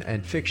fiction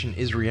and fiction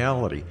is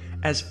reality,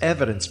 as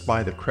evidenced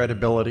by the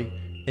credibility,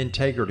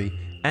 integrity,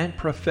 and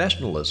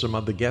professionalism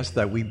of the guests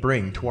that we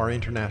bring to our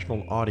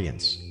international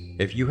audience.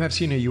 If you have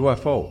seen a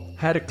UFO,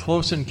 had a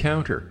close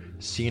encounter,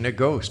 seen a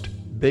ghost,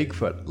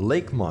 Bigfoot,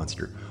 lake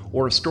monster,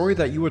 or a story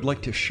that you would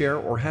like to share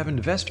or have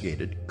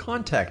investigated,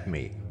 contact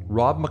me,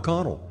 Rob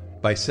McConnell,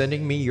 by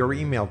sending me your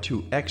email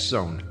to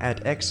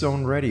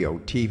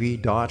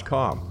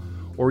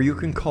xzone@xzoneradiotv.com, or you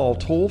can call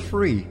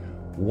toll-free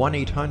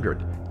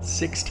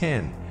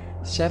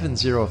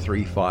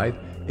 1-800-610-7035,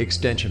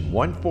 extension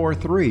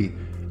 143,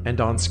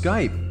 and on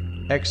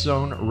Skype, X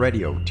Zone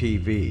Radio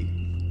TV.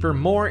 For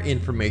more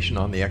information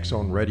on the X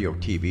Zone Radio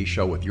TV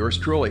show with yours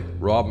truly,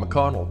 Rob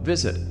McConnell,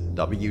 visit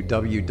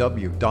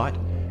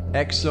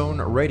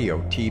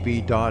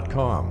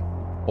www.xzoneradiotv.com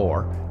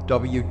or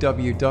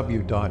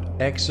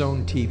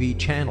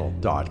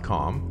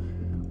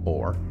www.xzonetvchannel.com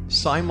or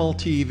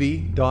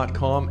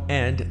simultv.com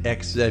and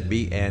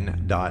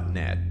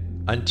xzbn.net.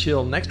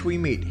 Until next we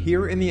meet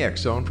here in the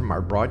X Zone from our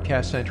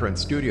broadcast center and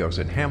studios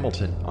in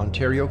Hamilton,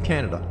 Ontario,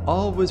 Canada,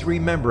 always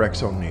remember, X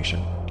Zone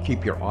Nation,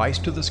 keep your eyes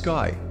to the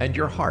sky and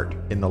your heart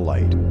in the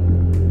light.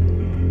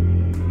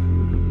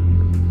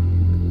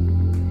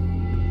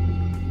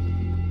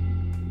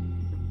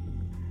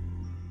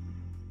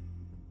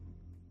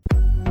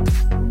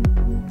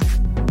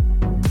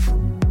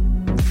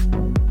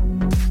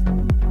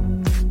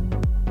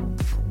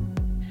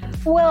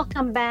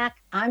 Welcome back.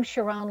 I'm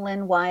Sharon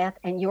Lynn Wyeth,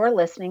 and you're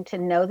listening to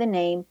Know the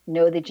Name,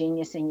 Know the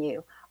Genius in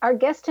You. Our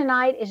guest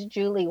tonight is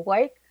Julie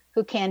Woik,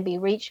 who can be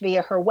reached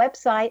via her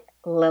website,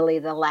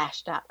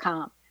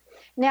 lillythelash.com.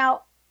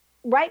 Now,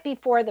 right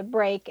before the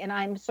break, and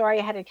I'm sorry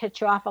I had to cut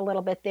you off a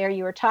little bit there,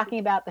 you were talking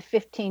about the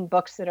 15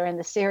 books that are in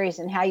the series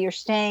and how you're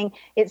staying.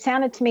 It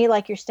sounded to me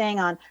like you're staying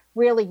on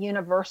really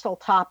universal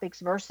topics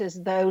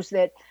versus those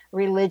that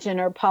religion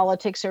or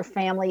politics or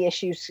family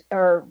issues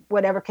or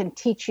whatever can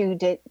teach you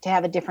to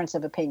have a difference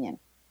of opinion.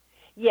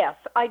 Yes,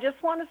 I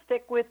just want to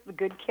stick with the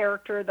good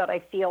character that I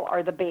feel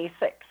are the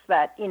basics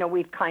that,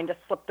 we've kind of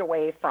slipped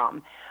away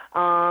from.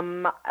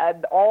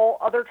 All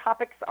other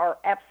topics are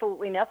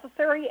absolutely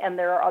necessary, and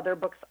there are other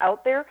books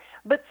out there,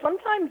 but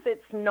sometimes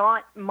it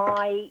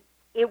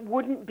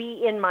wouldn't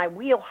be in my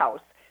wheelhouse.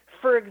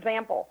 For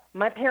example,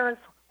 my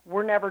parents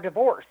were never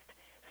divorced,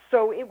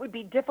 so it would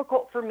be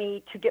difficult for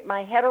me to get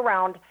my head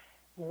around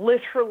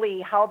literally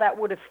how that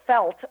would have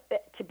felt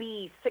to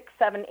be 6,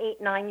 7,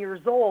 8, 9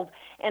 years old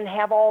and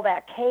have all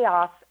that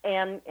chaos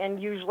and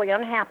usually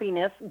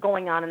unhappiness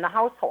going on in the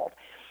household.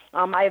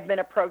 I have been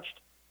approached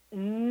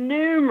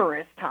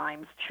numerous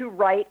times to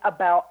write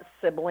about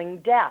sibling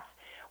death.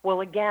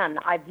 Well, again,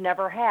 I've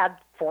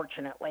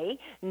fortunately,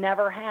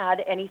 never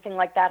had anything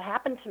like that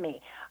happen to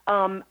me.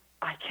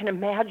 I can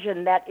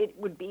imagine that it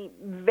would be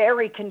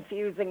very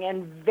confusing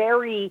and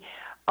very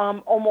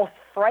almost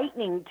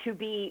frightening to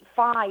be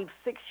 5,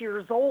 6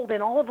 years old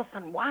and all of a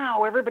sudden,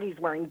 wow, everybody's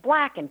wearing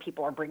black and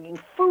people are bringing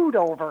food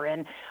over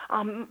and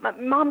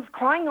mom's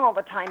crying all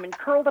the time and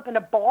curled up in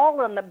a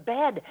ball on the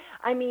bed.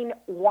 I mean,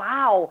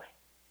 wow.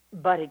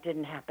 But it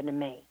didn't happen to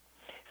me.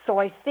 So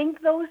I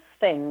think those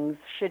things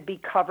should be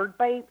covered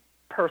by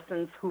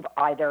persons who've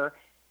either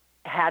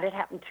had it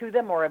happen to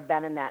them or have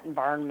been in that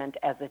environment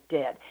as it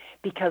did,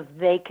 because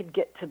they could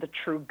get to the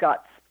true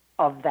guts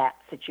of that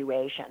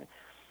situation.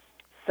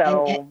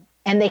 So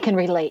and they can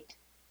relate.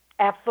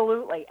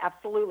 Absolutely,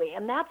 absolutely.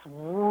 And that's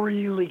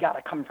really got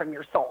to come from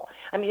your soul.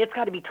 I mean, it's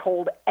got to be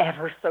told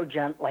ever so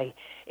gently.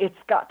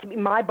 It's got to be,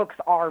 my books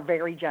are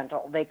very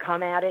gentle. They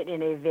come at it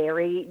in a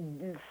very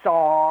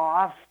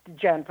soft,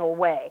 gentle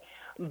way.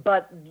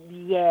 But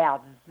yeah,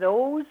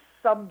 those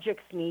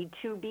subjects need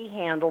to be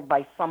handled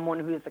by someone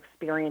who's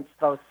experienced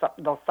those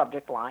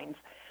subject lines.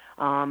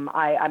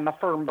 I'm a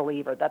firm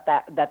believer that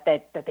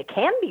they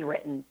can be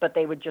written, but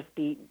they would just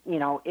be,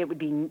 it would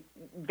be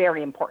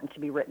very important to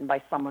be written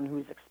by someone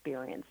who's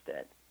experienced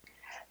it.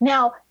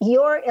 Now,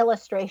 your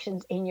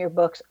illustrations in your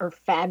books are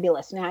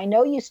fabulous. Now, I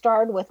know you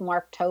started with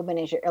Mark Tobin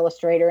as your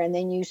illustrator, and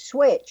then you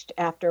switched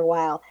after a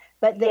while,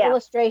 but the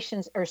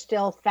illustrations are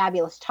still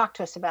fabulous. Talk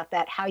to us about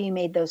that, how you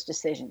made those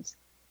decisions.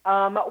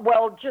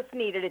 Well, just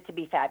needed it to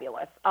be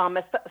fabulous.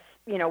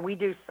 We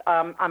do,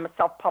 I'm a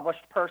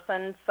self-published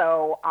person,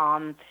 so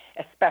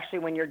especially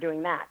when you're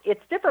doing that.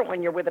 It's different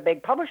when you're with a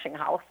big publishing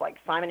house like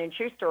Simon &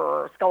 Schuster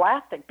or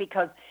Scholastic,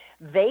 because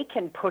they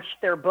can push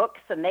their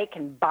books and they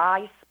can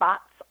buy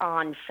spots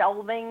on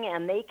shelving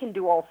and they can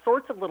do all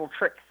sorts of little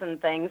tricks and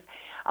things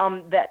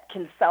that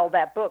can sell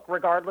that book,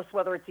 regardless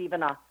whether it's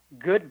even a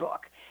good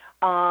book.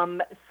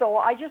 So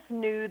I just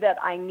knew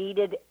that I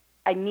needed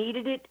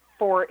it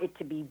for it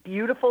to be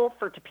beautiful,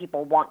 for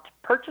people want to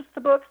purchase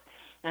the books,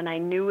 and I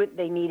knew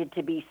they needed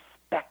to be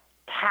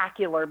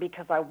spectacular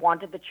because I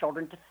wanted the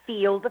children to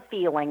feel the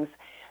feelings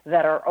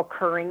that are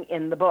occurring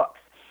in the books.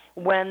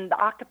 When the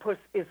octopus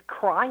is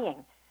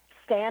crying,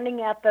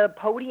 standing at the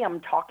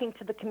podium talking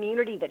to the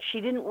community, that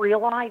she didn't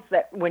realize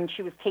that when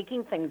she was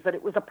taking things that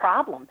it was a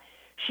problem.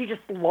 She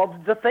just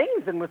loved the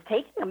things and was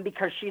taking them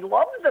because she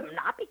loved them,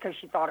 not because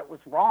she thought it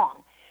was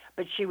wrong.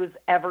 But she was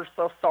ever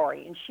so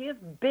sorry. And she has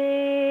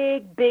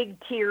big, big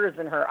tears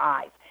in her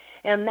eyes.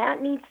 And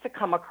that needs to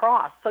come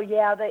across. So,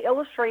 yeah, the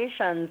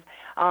illustrations,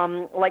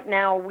 like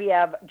now we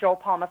have Joe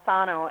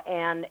Palmisano,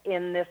 and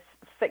in this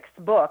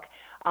 6th book,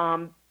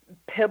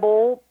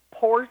 Pibble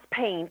pours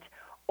paint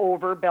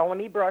over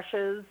Bellamy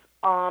Brush's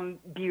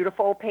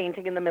beautiful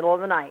painting in the middle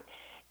of the night.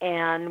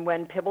 And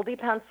when Pibbledy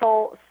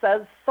Pencil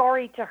says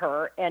sorry to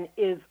her and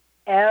is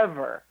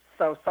ever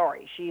so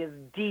sorry, she is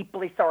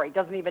deeply sorry,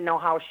 doesn't even know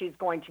how she's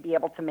going to be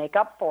able to make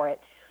up for it,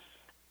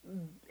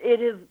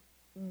 it is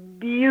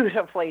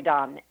beautifully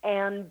done.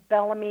 And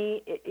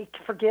Bellamy it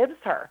forgives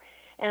her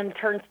and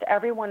turns to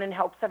everyone and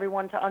helps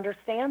everyone to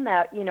understand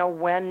that, you know,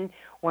 when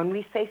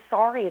we say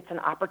sorry, it's an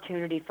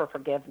opportunity for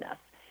forgiveness.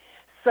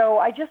 So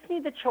I just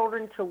need the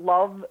children to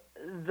love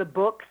the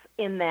books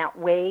in that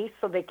way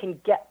so they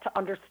can get to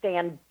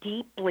understand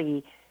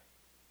deeply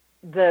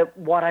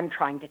what I'm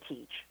trying to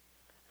teach.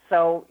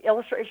 So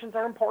illustrations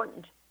are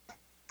important.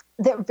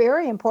 They're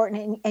very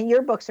important, and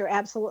your books are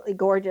absolutely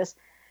gorgeous.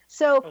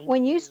 So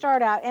when you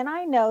start out, and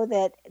I know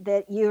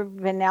that you've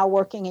been now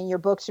working and your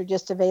books are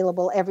just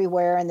available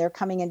everywhere and they're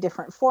coming in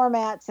different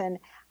formats. And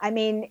I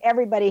mean,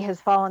 everybody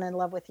has fallen in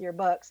love with your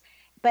books.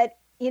 But,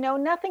 you know,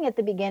 nothing at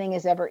the beginning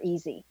is ever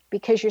easy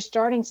because you're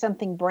starting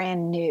something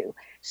brand new.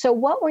 So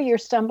what were your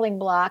stumbling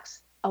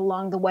blocks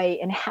along the way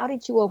and how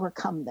did you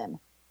overcome them?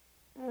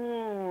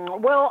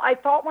 Well, I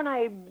thought when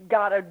I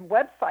got a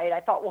website, I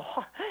thought,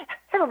 well,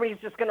 everybody's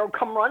just going to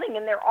come running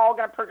and they're all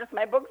going to purchase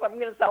my books. I'm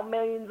going to sell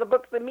millions of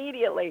books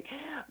immediately.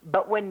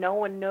 But when no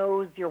one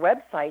knows your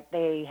website,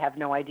 they have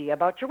no idea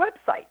about your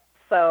website.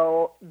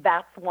 So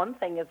that's one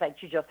thing, is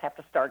that you just have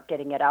to start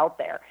getting it out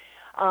there.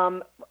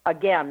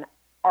 Again,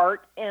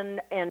 art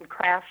and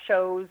craft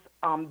shows,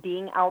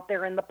 being out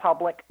there in the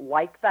public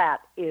like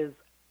that is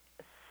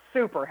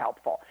super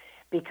helpful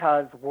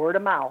because word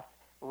of mouth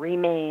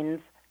remains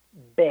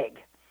big.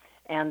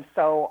 And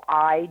so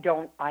I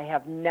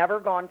have never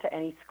gone to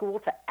any school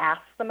to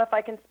ask them if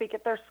I can speak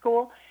at their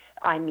school.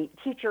 I meet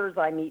teachers,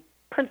 I meet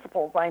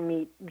principals, I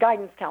meet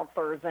guidance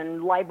counselors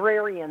and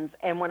librarians.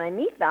 And when I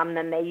meet them,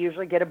 then they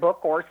usually get a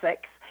book or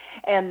 6.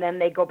 And then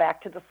they go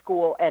back to the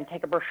school and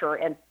take a brochure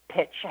and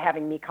pitch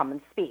having me come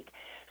and speak.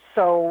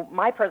 So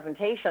my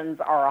presentations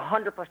are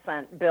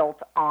 100%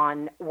 built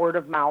on word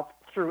of mouth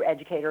through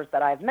educators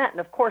that I've met. And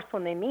of course,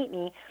 when they meet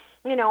me,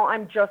 you know,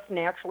 I'm just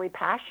naturally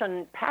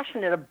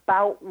passionate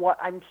about what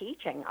I'm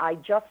teaching. I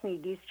just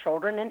need these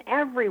children and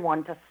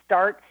everyone to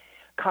start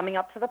coming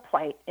up to the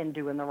plate and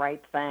doing the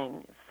right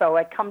thing. So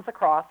it comes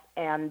across,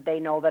 and they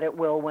know that it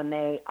will when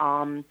they,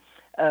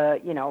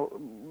 you know,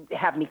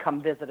 have me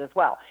come visit as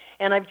well.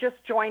 And I've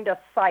just joined a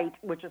site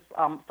which is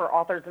for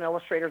authors and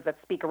illustrators that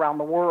speak around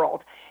the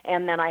world.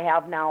 And then I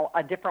have now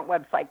a different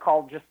website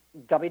called just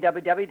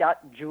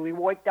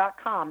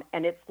www.juliewoik.com,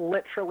 and it's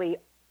literally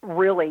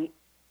really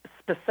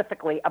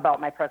specifically about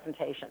my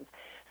presentations.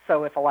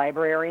 So if a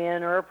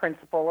librarian or a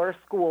principal or a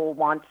school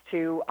wants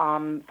to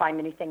find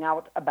anything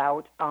out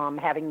about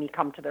having me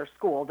come to their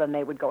school, then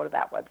they would go to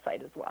that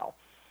website as well.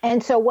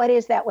 And so what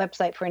is that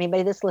website for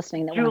anybody that's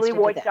listening that wants to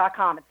do that?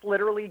 JulieWoik.com. It's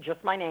literally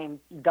just my name,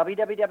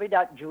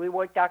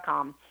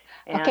 www.juliewoik.com.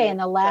 Okay, and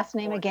the last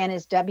name again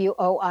is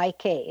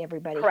WOIK,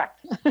 everybody.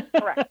 Correct.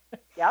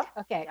 Yep.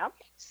 Okay. Yep.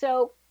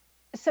 So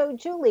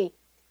Julie,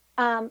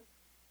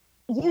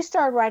 you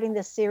started writing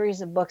this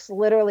series of books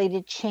literally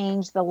to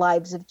change the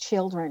lives of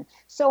children.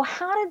 So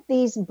how did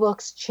these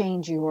books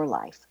change your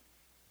life?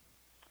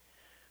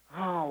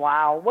 Oh,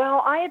 wow.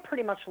 Well, I had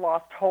pretty much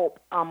lost hope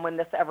when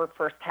this ever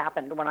first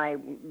happened, when I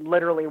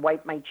literally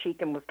wiped my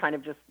cheek and was kind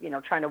of just, you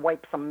know, trying to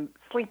wipe some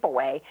sleep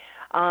away.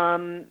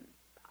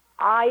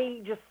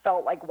 I just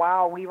felt like,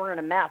 wow, we were in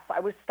a mess.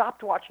 I was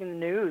stopped watching the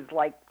news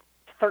like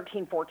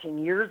 13, 14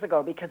 years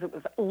ago because it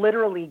was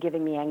literally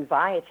giving me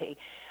anxiety.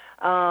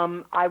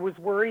 I was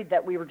worried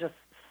that we were just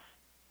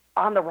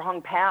on the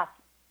wrong path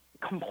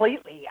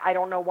completely. I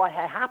don't know what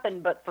had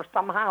happened, but for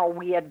somehow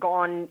we had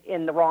gone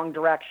in the wrong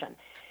direction.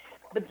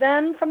 But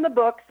then from the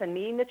books and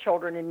meeting the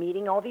children and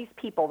meeting all these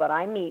people that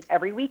I meet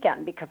every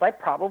weekend, because I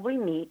probably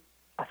meet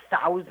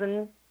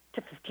 1,000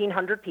 to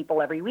 1,500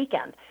 people every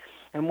weekend.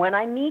 And when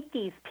I meet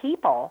these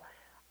people,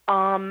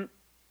 oh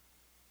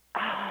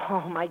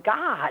my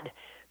God,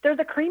 they're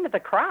the cream of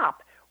the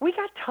crop. We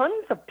got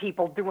tons of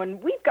people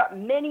we've got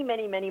many,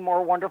 many, many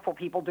more wonderful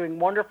people doing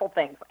wonderful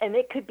things. And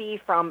it could be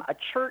from a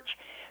church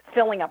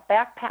filling up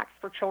backpacks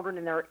for children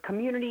in their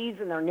communities,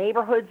 in their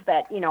neighborhoods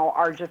that, you know,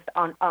 are just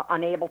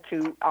unable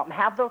to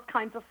have those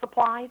kinds of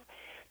supplies,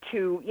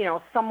 to,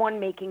 someone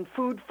making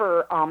food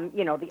for,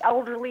 the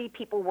elderly,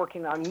 people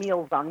working on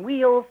Meals on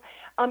Wheels.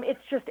 It's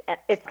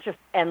just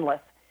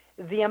endless.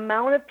 The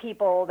amount of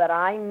people that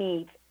I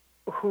meet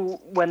who,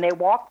 when they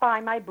walk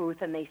by my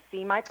booth and they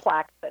see my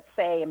plaques that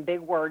say in big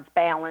words,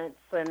 balance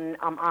and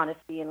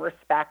honesty and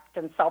respect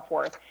and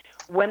self-worth,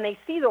 when they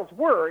see those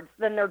words,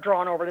 then they're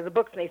drawn over to the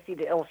books and they see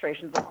the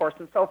illustrations, of course,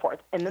 and so forth.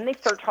 And then they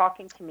start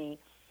talking to me,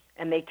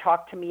 and they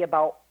talk to me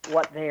about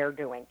what they're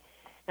doing.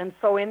 And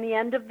so in the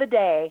end of the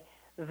day,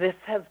 this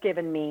has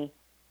given me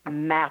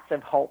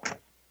massive hope,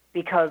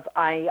 because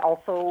I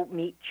also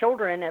meet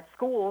children at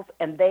schools,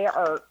 and they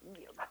are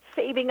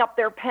saving up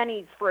their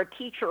pennies for a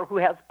teacher who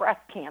has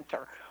breast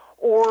cancer,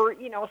 or,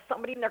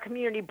 somebody in their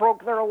community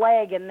broke their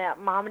leg and that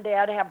mom and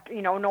dad have,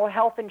 no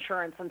health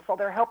insurance, and so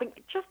they're helping,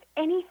 just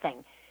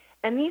anything.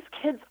 And these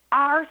kids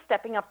are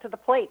stepping up to the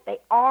plate. They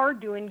are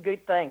doing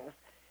good things.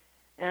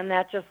 And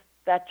that just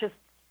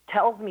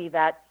tells me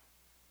that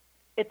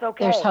it's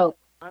okay. There's hope.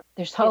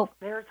 There's hope.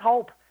 There's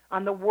hope.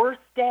 On the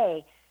worst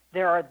day,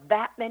 there are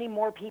that many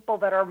more people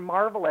that are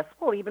marvelous.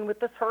 Well, even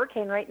with this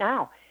hurricane right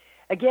now.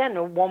 Again,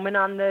 a woman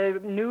on the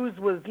news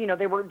was,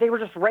 they were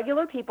just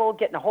regular people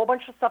getting a whole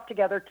bunch of stuff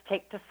together to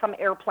take to some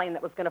airplane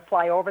that was going to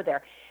fly over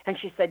there. And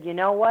she said, you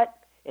know what?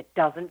 It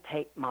doesn't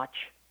take much.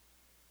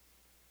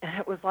 And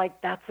it was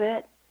like, that's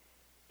it.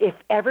 If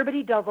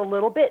everybody does a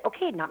little bit,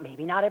 okay,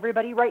 maybe not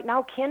everybody right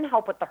now can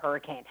help with the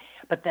hurricane,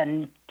 but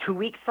then 2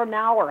 weeks from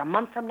now or a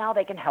month from now,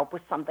 they can help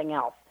with something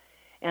else.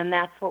 And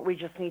that's what we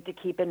just need to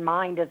keep in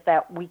mind, is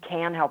that we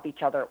can help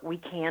each other. We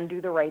can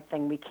do the right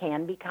thing. We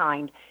can be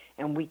kind,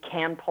 and we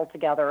can pull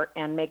together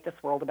and make this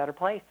world a better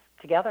place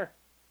together.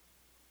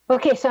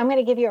 Okay, so I'm going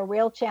to give you a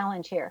real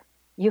challenge here.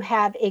 You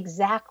have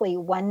exactly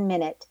 1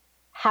 minute.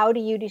 How do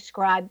you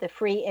describe the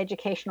free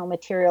educational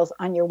materials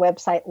on your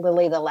website,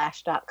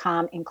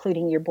 lillythelash.com,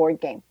 including your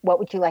board game? What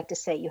would you like to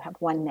say? You have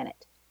 1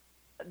 minute.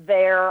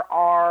 There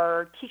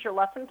are teacher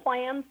lesson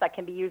plans that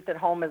can be used at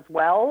home as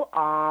well,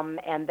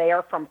 and they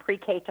are from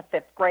pre-K to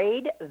 5th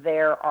grade.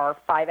 There are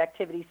 5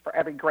 activities for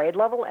every grade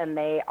level, and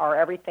they are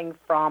everything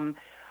from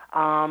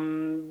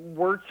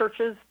word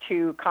searches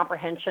to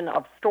comprehension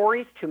of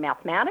stories to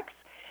mathematics.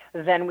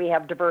 Then we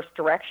have diverse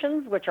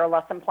directions, which are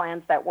lesson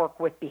plans that work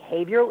with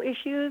behavioral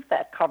issues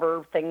that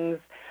cover things,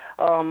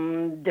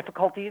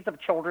 difficulties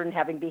of children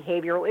having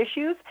behavioral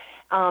issues.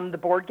 The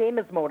board game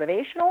is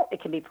motivational.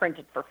 It can be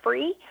printed for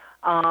free.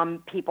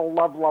 People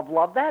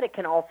love that. It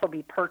can also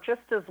be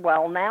purchased as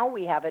well now.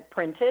 We have it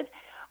printed.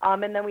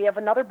 And then we have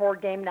another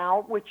board game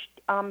now, which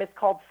is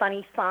called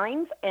Sunny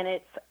Signs, and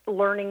it's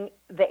learning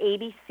the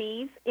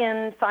ABCs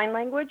in sign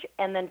language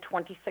and then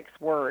 26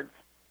 words.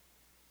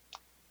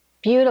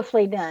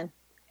 Beautifully done.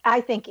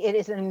 I think it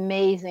is an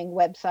amazing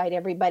website.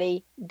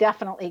 Everybody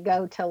definitely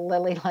go to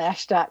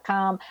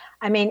lillylash.com.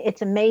 I mean,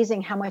 it's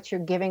amazing how much you're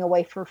giving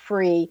away for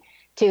free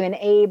to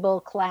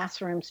enable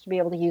classrooms to be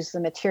able to use the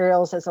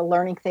materials as a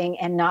learning thing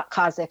and not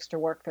cause extra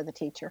work for the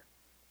teacher.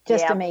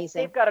 Just amazing.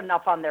 They've got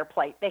enough on their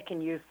plate. They can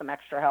use some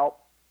extra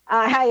help.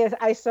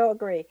 I so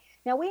agree.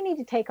 Now, we need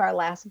to take our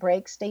last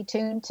break. Stay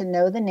tuned to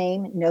Know the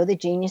Name, Know the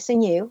Genius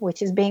in You,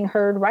 which is being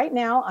heard right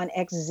now on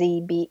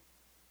xzbn.net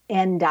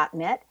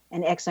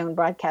and X-Zone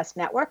Broadcast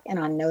Network, and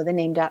on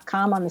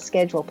knowthename.com on the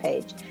schedule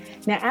page.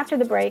 Now, after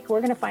the break,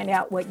 we're going to find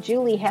out what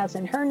Julie has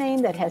in her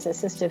name that has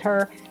assisted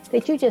her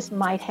that you just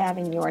might have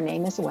in your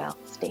name as well.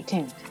 Stay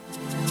tuned.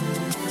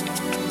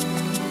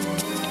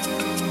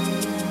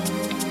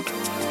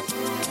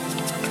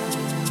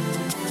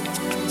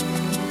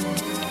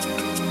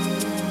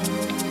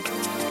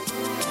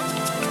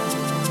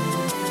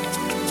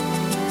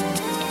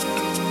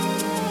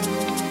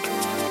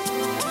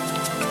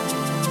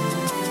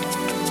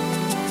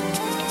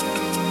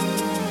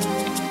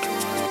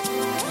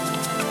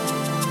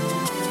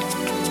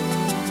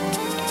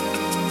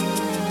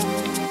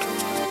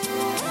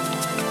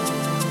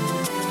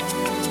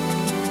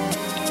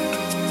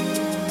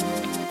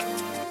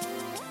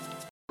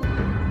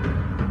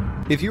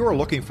 If you are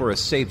looking for a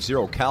safe,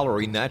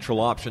 zero-calorie, natural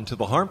option to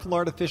the harmful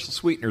artificial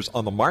sweeteners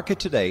on the market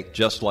today,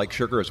 Just Like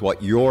Sugar is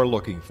what you're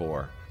looking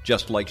for.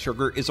 Just Like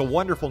Sugar is a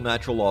wonderful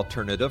natural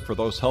alternative for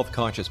those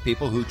health-conscious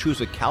people who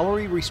choose a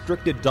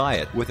calorie-restricted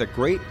diet with a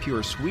great,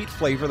 pure, sweet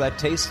flavor that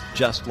tastes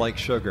just like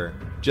sugar.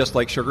 Just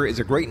Like Sugar is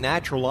a great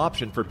natural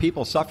option for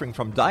people suffering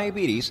from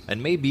diabetes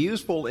and may be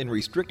useful in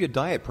restricted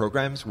diet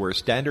programs where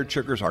standard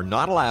sugars are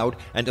not allowed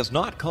and does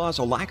not cause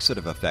a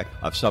laxative effect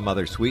of some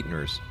other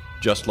sweeteners.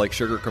 Just Like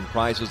Sugar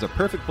comprises a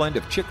perfect blend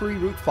of chicory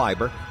root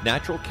fiber,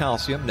 natural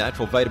calcium,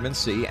 natural vitamin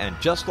C, and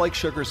Just Like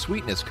Sugar's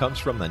sweetness comes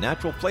from the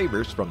natural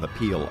flavors from the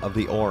peel of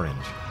the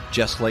orange.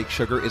 Just Like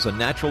Sugar is a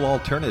natural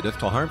alternative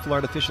to harmful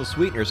artificial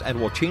sweeteners and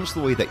will change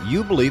the way that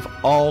you believe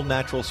all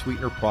natural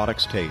sweetener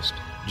products taste.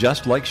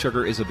 Just Like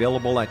Sugar is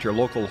available at your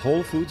local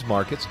Whole Foods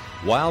markets,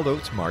 Wild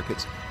Oats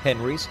markets,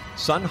 Henry's,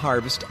 Sun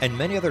Harvest, and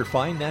many other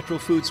fine natural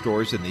food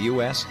stores in the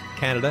U.S.,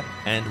 Canada,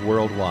 and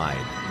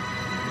worldwide.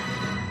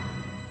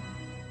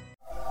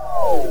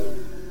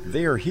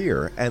 They are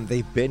here, and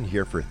they've been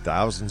here for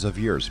thousands of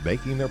years,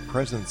 making their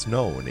presence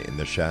known in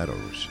the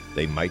shadows.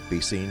 They might be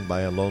seen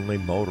by a lonely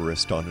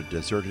motorist on a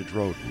deserted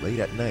road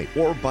late at night,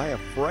 or by a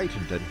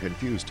frightened and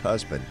confused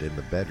husband in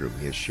the bedroom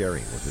he is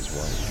sharing with his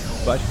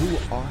wife. But who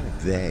are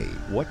they?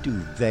 What do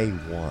they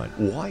want?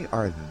 Why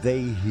are they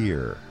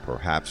here?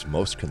 Perhaps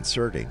most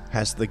concerning,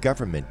 has the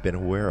government been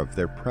aware of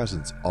their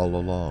presence all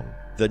along?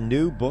 The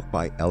new book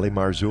by Ellie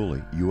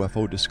Marzulli,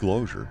 UFO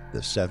Disclosure, the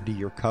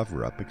 70-year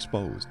cover-up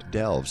exposed,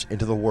 delves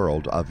into the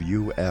world of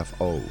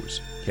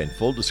UFOs. Can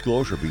full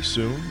disclosure be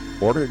soon?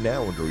 Order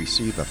now and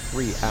receive a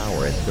free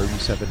hour and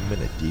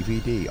 37-minute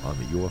DVD on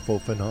the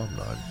UFO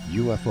phenomenon.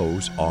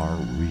 UFOs are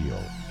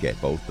real. Get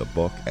both the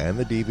book and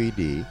the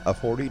DVD, a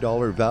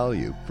 $40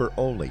 value, for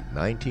only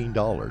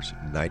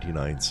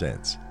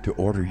 $19.99. To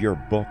order your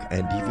book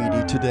and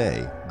DVD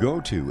today,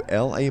 go to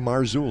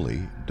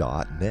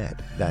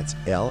lamarzulli.net. That's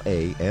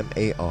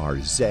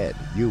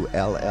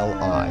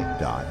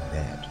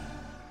LAMARZULLI.net.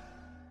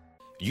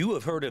 You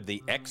have heard of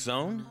the X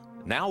Zone?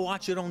 Now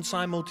watch it on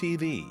Simul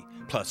TV,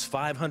 plus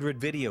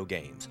 500 video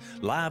games,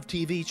 live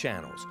TV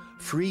channels,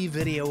 free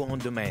video on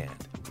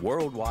demand,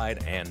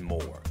 worldwide, and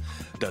more.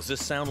 Does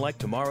this sound like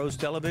tomorrow's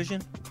television?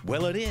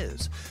 Well, it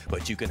is,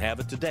 but you can have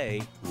it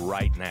today,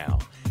 right now.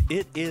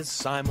 It is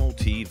Simul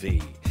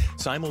TV.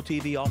 Simul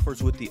TV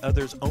offers what the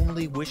others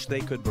only wish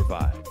they could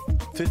provide.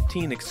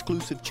 15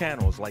 exclusive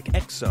channels like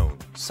X-Zone,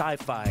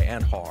 sci-fi,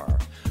 and horror.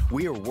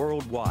 We are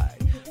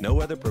worldwide. No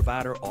other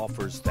provider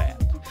offers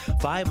that.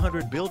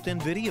 500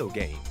 built-in video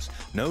games.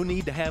 No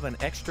need to have an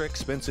extra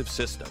expensive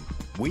system.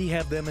 We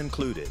have them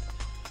included.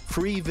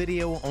 Free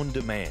video on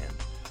demand.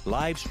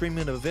 Live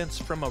streaming events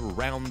from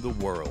around the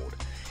world.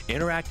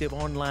 Interactive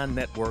online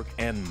network,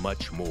 and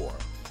much more.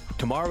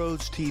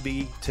 Tomorrow's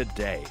TV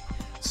today.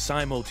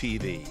 Simul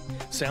TV.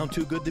 Sound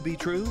too good to be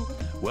true?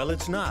 Well,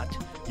 it's not.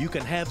 You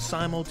can have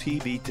Simul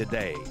TV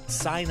today.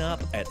 Sign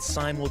up at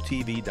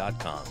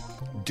simultv.com.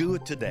 Do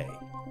it today.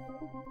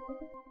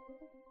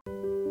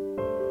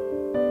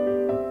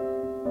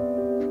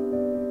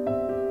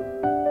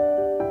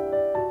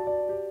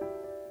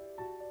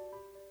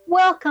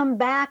 Welcome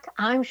back.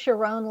 I'm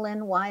Sharon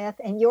Lynn Wyeth,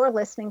 and you're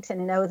listening to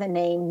Know the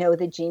Name, Know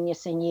the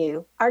Genius in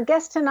You. Our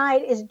guest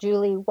tonight is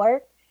Julie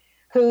Woik,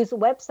 whose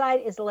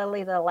website is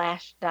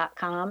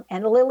lillythelash.com,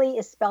 and Lilly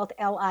is spelled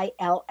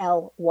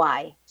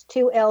Lilly. It's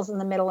two L's in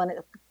the middle, and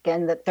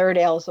again, the third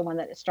L is the one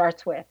that it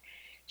starts with.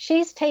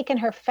 She's taken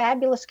her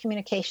fabulous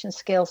communication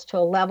skills to a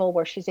level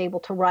where she's able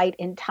to write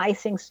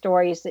enticing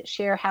stories that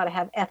share how to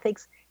have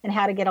ethics and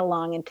how to get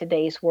along in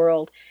today's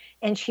world.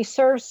 And she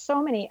serves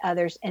so many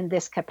others in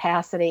this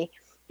capacity.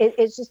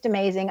 It's just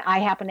amazing. I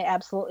happen to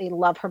absolutely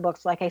love her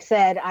books. Like I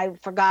said, I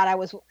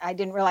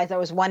didn't realize I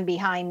was one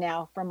behind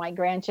now from my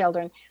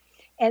grandchildren.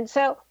 And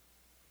so,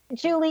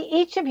 Julie,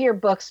 each of your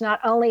books not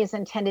only is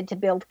intended to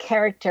build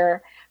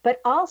character, but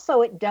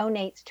also it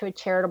donates to a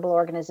charitable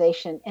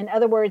organization. In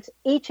other words,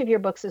 each of your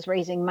books is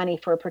raising money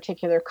for a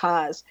particular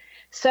cause.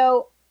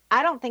 So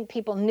I don't think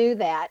people knew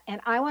that.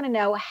 And I want to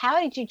know, how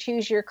did you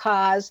choose your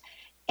cause,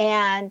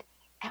 and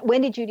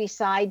when did you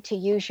decide to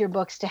use your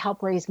books to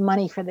help raise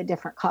money for the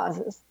different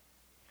causes?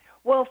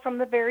 Well, from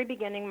the very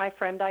beginning, my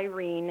friend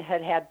Irene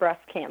had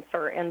breast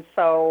cancer, and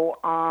so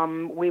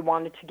we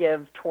wanted to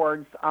give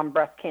towards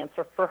breast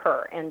cancer for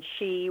her. And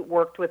she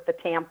worked with the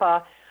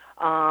Tampa,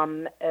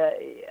 an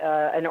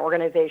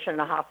organization,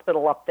 a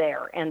hospital up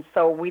there. And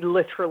so we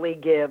literally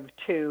give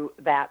to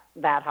that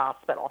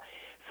hospital.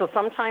 So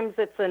sometimes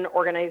it's an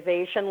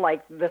organization,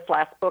 like this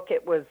last book,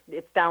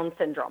 it's Down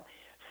syndrome.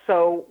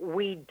 So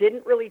we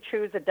didn't really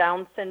choose a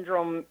Down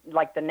syndrome,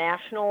 like the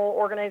national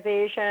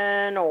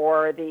organization,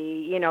 or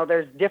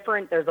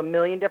there's a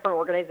million different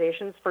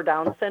organizations for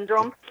Down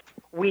syndrome.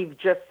 We've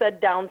just said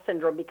Down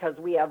syndrome because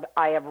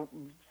I have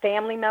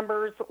family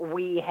members.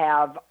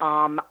 I've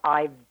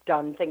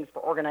done things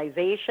for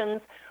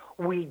organizations.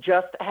 We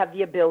just have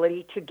the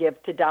ability to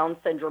give to Down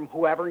syndrome,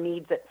 whoever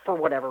needs it for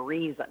whatever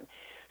reason.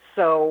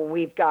 So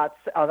we've got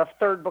the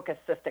third book is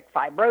cystic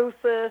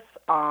fibrosis.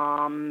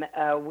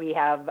 We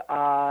have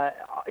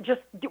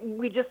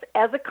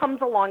as it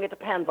comes along, it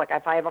depends. Like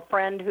if I have a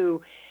friend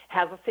who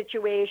has a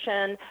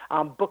situation,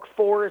 book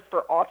 4 is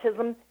for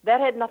autism. That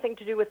had nothing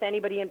to do with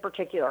anybody in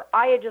particular.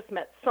 I had just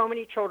met so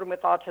many children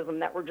with autism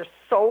that were just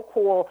so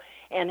cool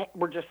and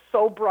were just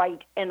so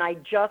bright, and I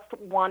just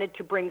wanted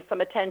to bring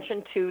some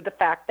attention to the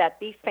fact that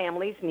these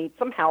families need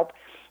some help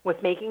with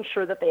making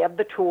sure that they have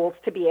the tools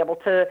to be able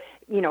to,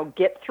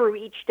 get through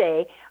each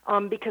day,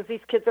 because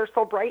these kids are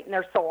so bright and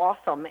they're so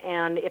awesome.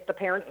 And if the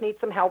parents need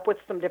some help with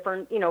some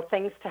different,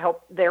 things to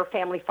help their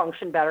family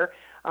function better,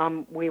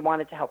 we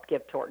wanted to help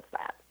give towards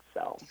that.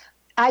 So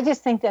I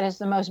just think that is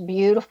the most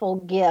beautiful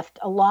gift,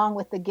 along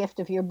with the gift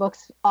of your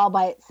books all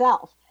by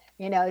itself,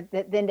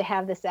 then to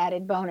have this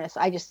added bonus.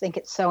 I just think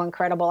it's so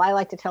incredible. I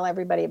like to tell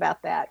everybody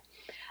about that.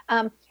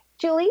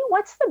 Julie,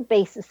 what's the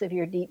basis of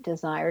your deep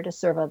desire to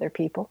serve other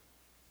people?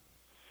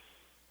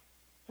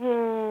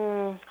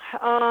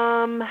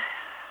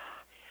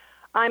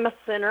 I'm a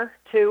sinner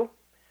too.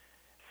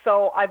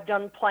 So I've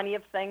done plenty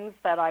of things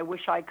that I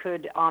wish I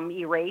could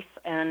erase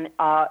and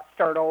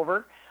start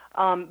over,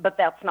 but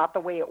that's not the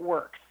way it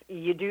works.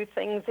 You do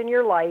things in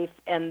your life,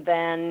 and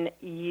then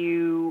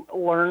you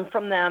learn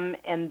from them,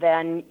 and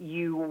then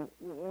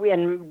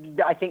in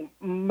I think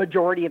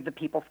majority of the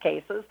people's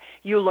cases,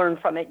 you learn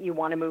from it. You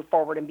want to move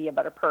forward and be a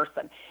better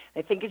person.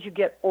 I think as you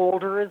get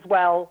older as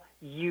well,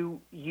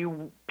 you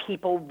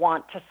people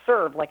want to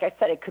serve. Like I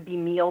said, it could be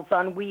Meals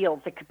on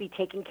Wheels. It could be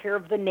taking care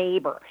of the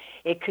neighbor.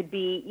 It could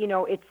be,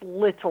 it's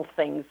little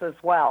things as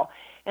well.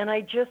 And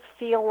I just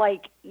feel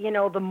like,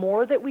 the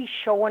more that we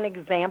show an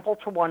example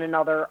to one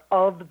another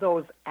of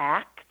those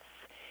acts,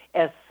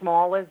 as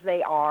small as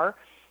they are,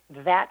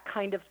 that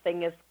kind of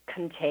thing is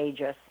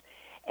contagious.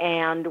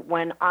 And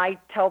when I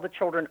tell the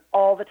children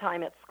all the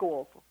time at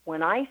schools,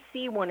 when I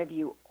see one of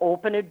you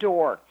open a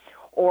door,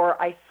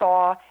 or I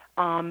saw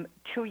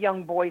 2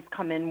 young boys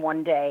come in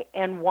one day,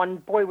 and one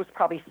boy was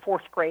probably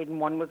 4th grade and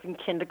one was in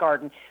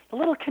kindergarten. The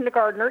little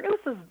kindergartner, it was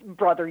his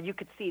brother. You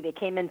could see they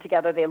came in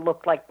together. They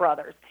looked like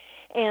brothers.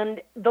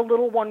 And the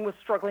little one was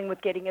struggling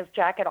with getting his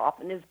jacket off.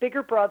 And his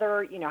bigger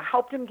brother,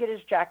 helped him get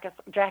his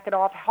jacket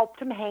off,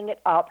 helped him hang it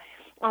up.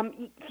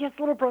 His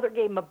little brother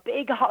gave him a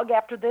big hug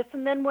after this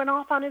and then went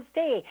off on his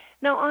day.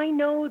 Now, I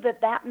know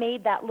that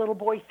made that little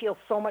boy feel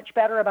so much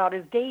better about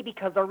his day,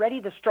 because already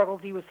the struggles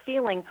he was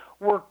feeling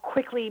were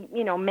quickly,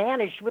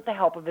 managed with the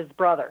help of his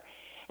brother.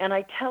 And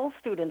I tell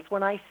students,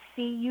 when I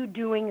see you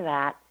doing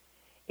that,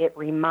 it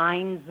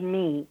reminds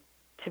me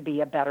to be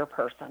a better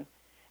person.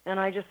 And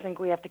I just think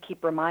we have to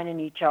keep reminding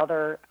each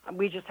other.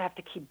 We just have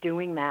to keep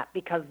doing that,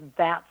 because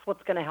that's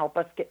what's going to help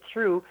us get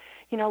through.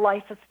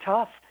 Life is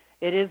tough.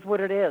 It is what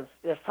it is.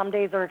 Some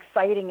days are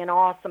exciting and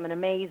awesome and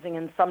amazing,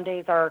 and some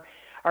days are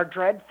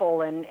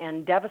dreadful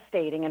and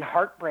devastating and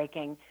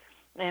heartbreaking.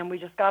 And we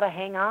just got to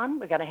hang on.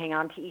 We got to hang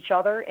on to each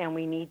other, and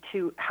we need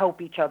to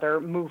help each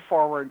other move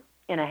forward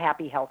in a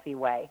happy, healthy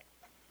way.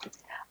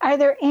 Are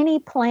there any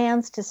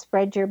plans to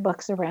spread your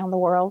books around the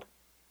world?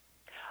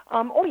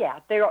 Oh, yeah,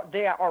 they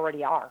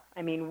already are.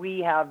 I mean,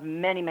 we have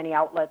many, many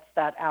outlets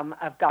that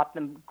have got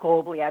them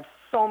globally. I have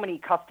so many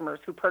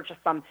customers who purchase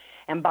them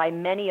and buy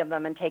many of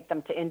them and take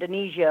them to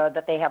Indonesia,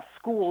 that they have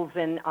schools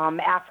in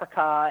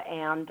Africa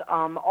and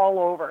all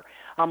over.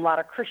 A lot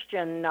of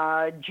Christian,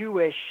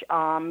 Jewish,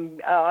 all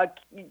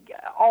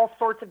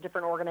sorts of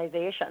different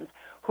organizations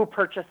who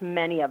purchase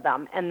many of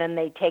them, and then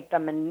they take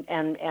them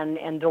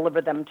and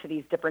deliver them to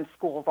these different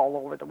schools all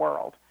over the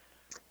world.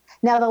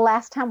 Now, the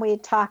last time we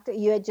had talked,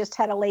 you had just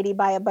had a lady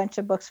buy a bunch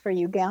of books for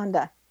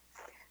Uganda.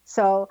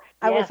 So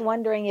I was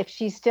wondering if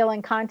she's still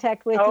in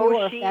contact with you,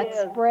 or if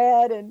that's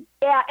spread.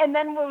 Yeah, and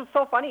then what was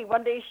so funny,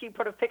 one day she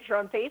put a picture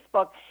on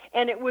Facebook,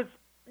 and it was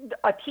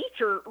a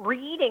teacher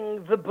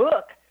reading the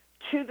book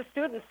to the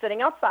students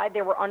sitting outside.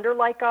 They were under it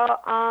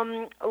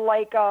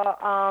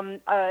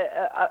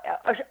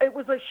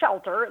was a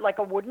shelter, like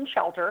a wooden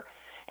shelter.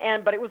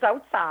 But it was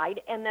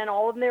outside, and then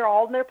all in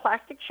their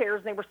plastic chairs,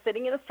 and they were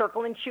sitting in a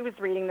circle, and she was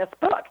reading this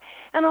book.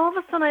 And all of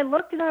a sudden I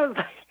looked, and I was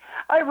like,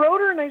 I wrote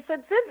her, and I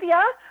said,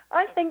 Cynthia,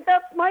 I think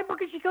that's my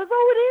book. And she goes,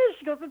 oh, it is.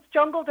 She goes, it's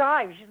Jungle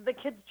Dive. She said, the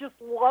kids just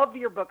love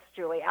your books,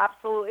 Julie,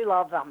 absolutely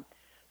love them.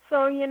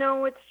 So,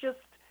 it's just,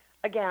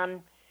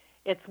 again,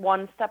 it's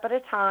one step at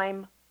a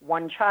time,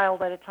 one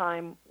child at a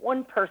time,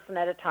 one person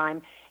at a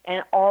time,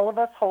 and all of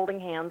us holding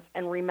hands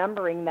and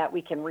remembering that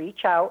we can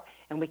reach out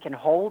and we can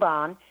hold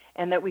on,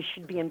 and that we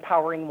should be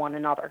empowering one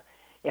another.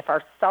 If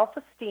our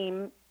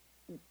self-esteem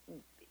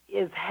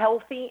is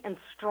healthy and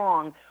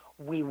strong,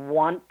 we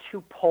want to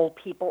pull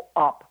people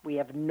up. We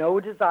have no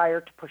desire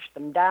to push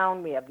them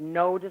down. We have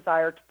no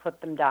desire to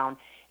put them down.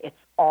 It's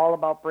all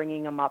about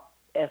bringing them up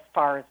as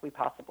far as we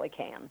possibly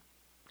can.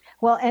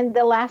 Well, and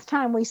the last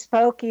time we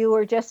spoke, you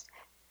were just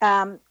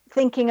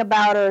thinking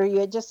about, or you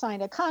had just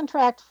signed a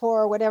contract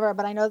for, or whatever,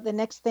 but I know the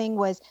next thing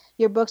was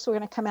your books were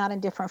going to come out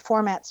in different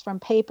formats, from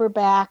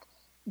paperback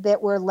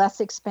that were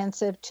less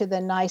expensive to the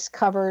nice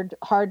covered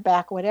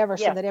hardback, whatever,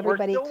 so that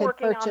everybody could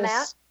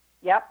purchase.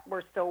 Yep,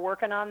 we're still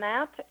working on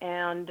that.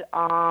 And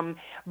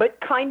but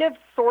kind of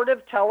sort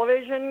of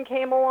television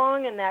came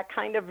along, and that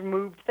kind of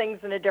moved things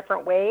in a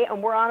different way.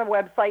 And we're on a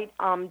website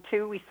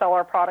too. We sell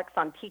our products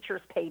on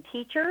Teachers Pay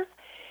Teachers.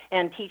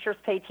 And Teachers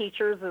Pay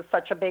Teachers is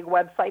such a big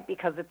website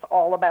because it's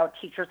all about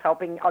teachers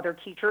helping other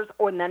teachers,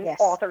 and then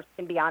authors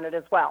can be on it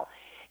as well.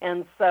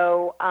 And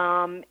so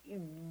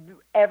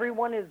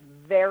everyone is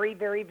very,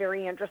 very,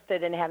 very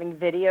interested in having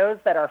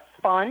videos that are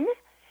fun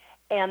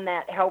and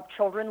that help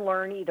children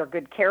learn either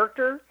good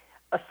character,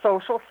 a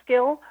social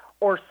skill,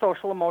 or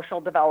social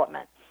emotional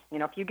development.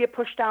 If you get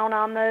pushed down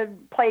on the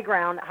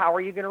playground, how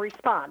are you going to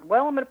respond?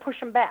 Well, I'm going to push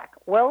them back.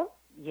 Well,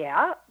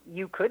 yeah,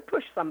 you could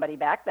push somebody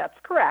back. That's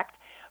correct.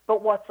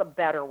 But what's a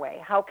better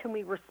way? How can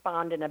we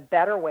respond in a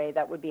better way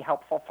that would be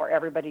helpful for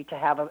everybody to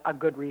have a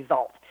good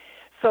result?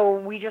 So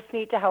we just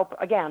need to help,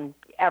 again,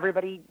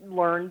 everybody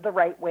learn the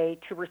right way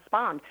to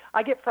respond.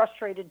 I get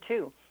frustrated,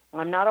 too.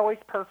 I'm not always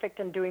perfect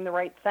in doing the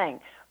right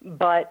thing.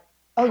 But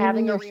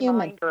having a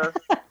reminder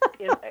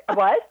is...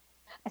 What?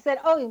 I said,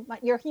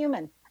 you're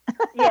human.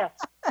 Yes.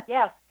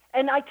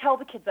 And I tell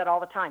the kids that all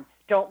the time.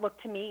 Don't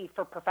look to me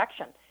for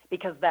perfection,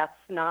 because that's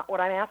not what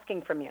I'm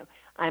asking from you.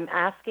 I'm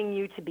asking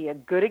you to be a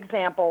good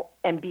example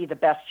and be the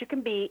best you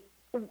can be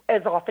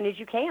as often as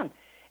you can.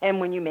 And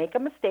when you make a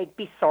mistake,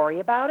 be sorry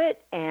about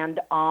it and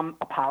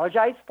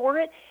apologize for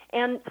it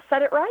and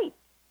set it right.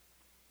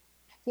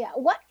 Yeah.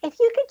 What if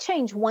you could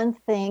change one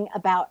thing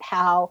about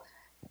how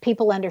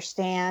people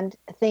understand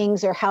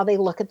things or how they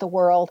look at the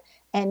world,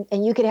 and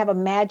you could have a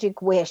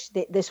magic wish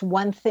that this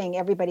one thing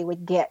everybody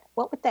would get,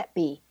 what would that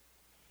be?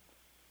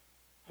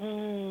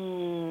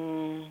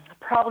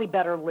 Probably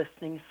better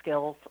listening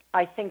skills.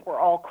 I think we're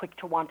all quick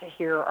to want to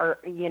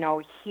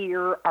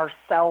hear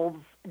ourselves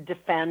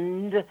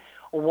defend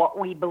what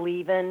we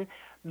believe in,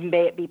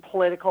 may it be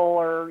political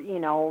or,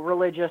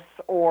 religious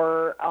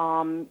or,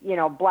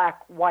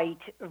 black,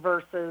 white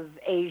versus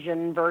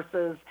Asian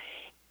versus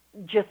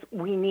just,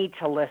 we need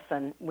to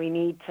listen. We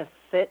need to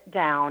sit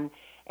down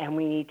and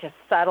we need to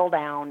settle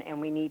down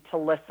and we need to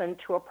listen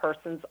to a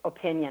person's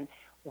opinion.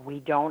 We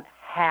don't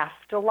have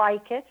to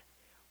like it.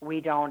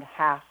 We don't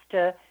have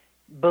to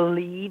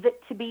believe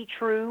it to be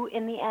true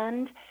in the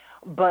end,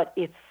 but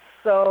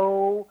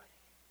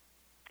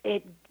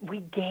we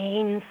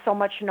gain so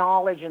much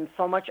knowledge and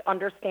so much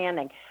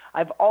understanding.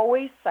 I've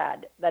always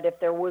said that if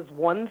there was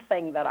one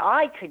thing that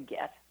I could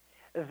get,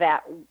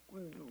 that,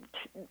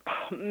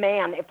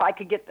 man, if I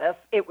could get this,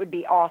 it would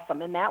be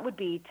awesome. And that would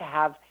be to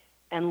have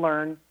and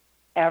learn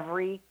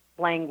every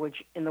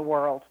language in the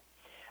world.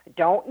 I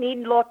don't need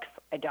looks.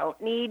 I don't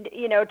need,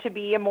 to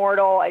be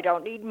immortal. I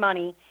don't need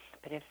money.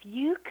 But if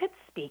you could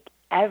speak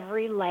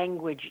every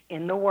language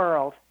in the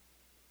world,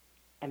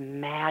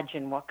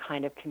 imagine what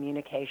kind of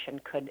communication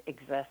could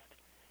exist.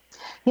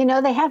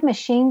 They have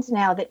machines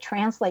now that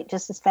translate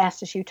just as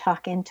fast as you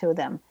talk into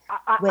them.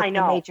 I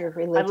know. The major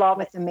religion, I love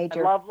with it. The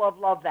major... I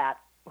love that.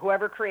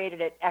 Whoever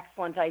created it,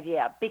 excellent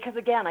idea. Because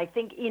again, I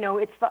think,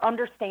 it's the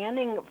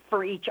understanding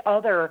for each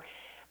other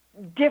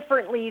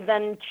differently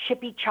than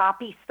chippy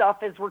choppy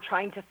stuff as we're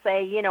trying to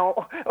say,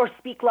 or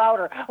speak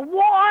louder.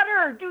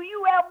 Water! Do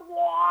you have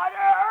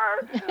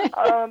water?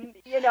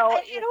 It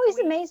always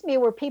amazed me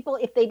where people,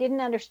 if they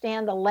didn't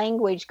understand the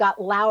language,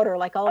 got louder,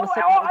 like all of a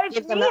sudden it's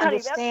give them me, an honey.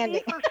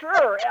 understanding. That's me for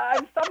sure.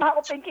 I'm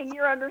somehow thinking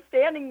you're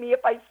understanding me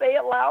if I say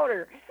it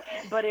louder.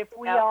 But if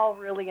we all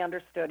really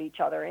understood each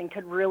other and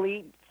could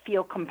really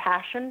feel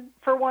compassion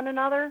for one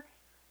another,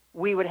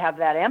 we would have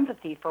that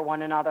empathy for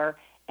one another.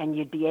 And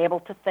you'd be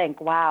able to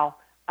think, wow,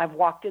 I've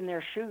walked in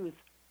their shoes.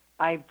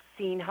 I've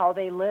seen how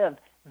they live.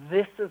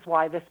 This is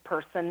why this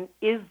person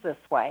is this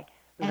way.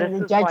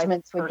 And the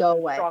judgments would go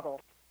away.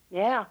 Struggles.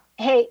 Yeah.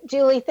 Hey,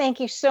 Julie, thank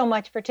you so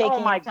much for taking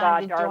the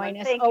time to darling.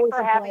 join us. Thank Always you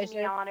for a having pleasure.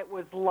 me on. It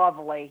was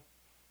lovely,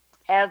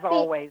 as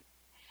always.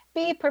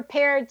 Be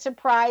prepared,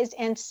 surprised,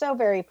 and so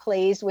very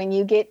pleased when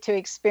you get to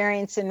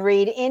experience and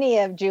read any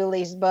of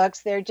Julie's books.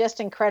 They're just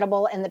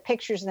incredible. And the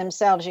pictures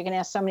themselves, you can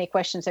ask so many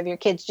questions of your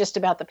kids just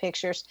about the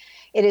pictures.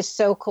 It is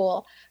so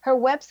cool. Her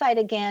website,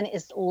 again,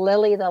 is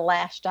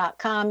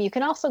lillythelash.com. You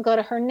can also go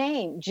to her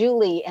name,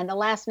 Julie, and the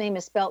last name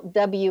is spelled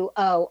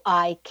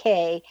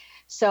Woik.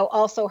 So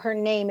also her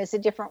name is a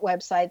different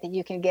website that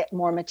you can get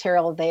more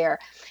material there.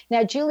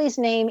 Now, Julie's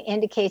name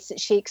indicates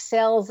that she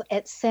excels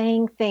at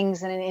saying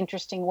things in an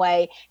interesting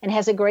way and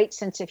has a great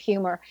sense of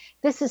humor.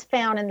 This is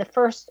found in the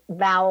first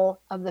vowel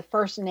of the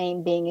first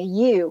name being a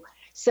U.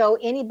 So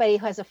anybody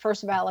who has a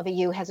first vowel of a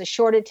U has a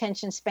short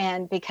attention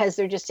span because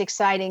they're just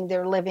exciting,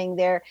 they're living,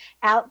 they're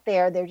out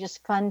there, they're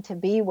just fun to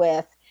be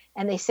with,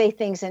 and they say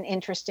things in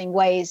interesting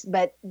ways,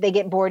 but they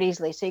get bored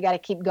easily, so you got to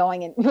keep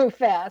going and move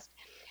fast.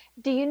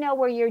 Do you know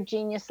where your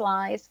genius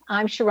lies?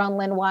 I'm Sharon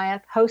Lynn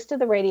Wyeth, host of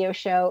the radio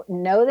show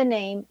Know the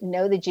Name,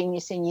 Know the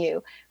Genius in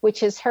You,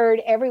 which is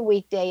heard every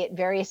weekday at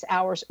various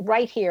hours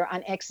right here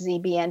on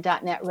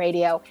xzbn.net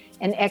radio,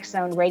 an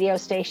X-Zone radio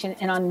station,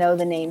 and on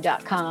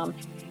knowthename.com.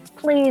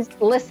 Please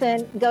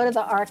listen, go to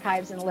the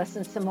archives and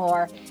listen some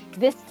more.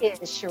 This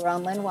is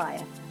Sharon Lynn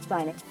Wyeth,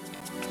 signing.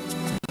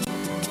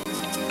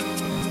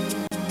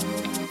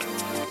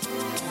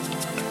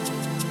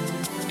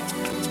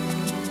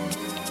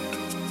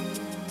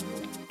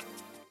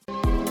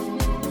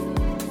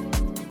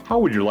 How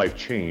would your life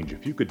change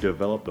if you could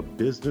develop the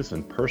business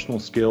and personal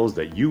skills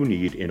that you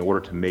need in order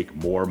to make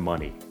more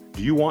money?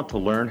 Do you want to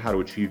learn how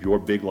to achieve your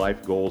big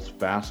life goals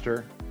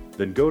faster?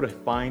 Then go to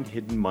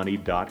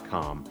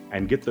findhiddenmoney.com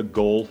and get the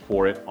Goal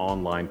for It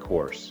online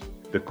course.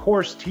 The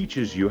course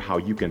teaches you how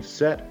you can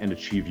set and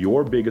achieve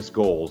your biggest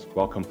goals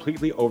while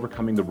completely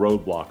overcoming the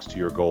roadblocks to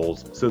your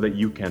goals so that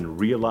you can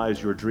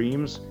realize your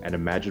dreams and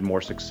imagine more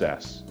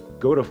success.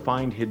 Go to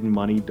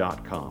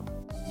findhiddenmoney.com.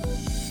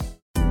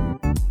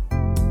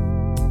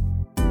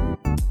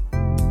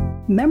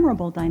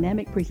 Memorable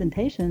dynamic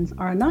presentations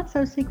are a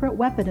not-so-secret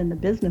weapon in the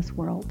business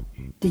world.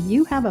 Do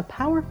you have a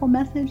powerful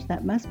message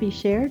that must be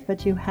shared,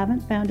 but you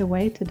haven't found a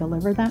way to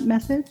deliver that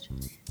message?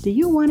 Do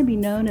you want to be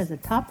known as a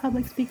top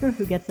public speaker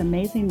who gets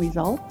amazing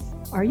results?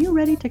 Are you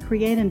ready to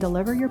create and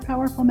deliver your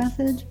powerful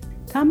message?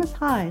 Thomas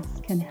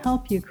Hides can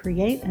help you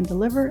create and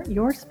deliver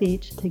your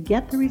speech to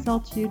get the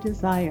results you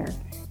desire.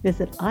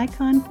 Visit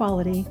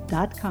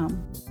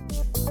iconquality.com.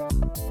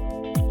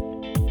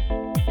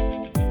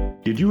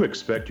 Did you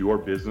expect your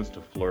business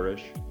to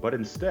flourish, but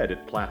instead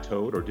it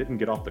plateaued or didn't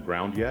get off the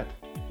ground yet?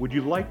 Would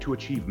you like to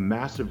achieve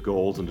massive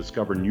goals and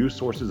discover new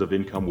sources of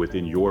income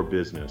within your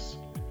business?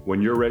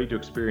 When you're ready to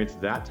experience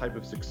that type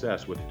of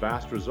success with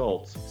fast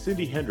results,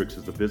 Cindy Hendricks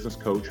is the business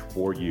coach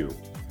for you.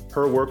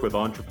 Her work with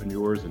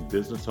entrepreneurs and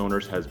business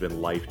owners has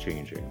been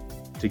life-changing.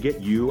 To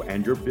get you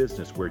and your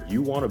business where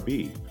you want to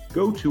be,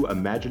 go to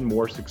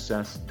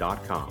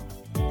imaginemoresuccess.com.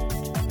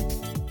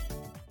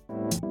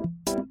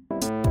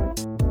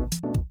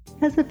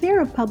 Has the fear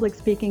of public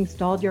speaking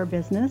stalled your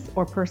business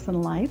or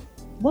personal life?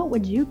 What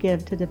would you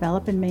give to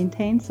develop and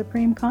maintain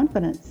supreme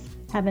confidence?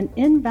 Have an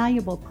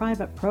invaluable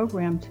private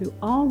program to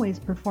always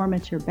perform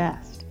at your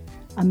best.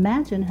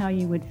 Imagine how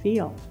you would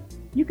feel.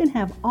 You can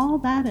have all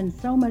that and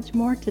so much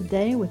more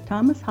today with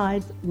Thomas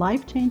Hyde's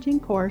life-changing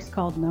course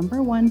called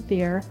Number One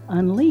Fear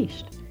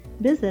Unleashed.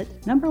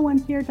 Visit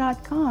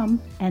numberonefear.com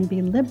and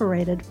be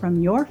liberated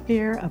from your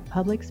fear of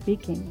public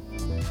speaking.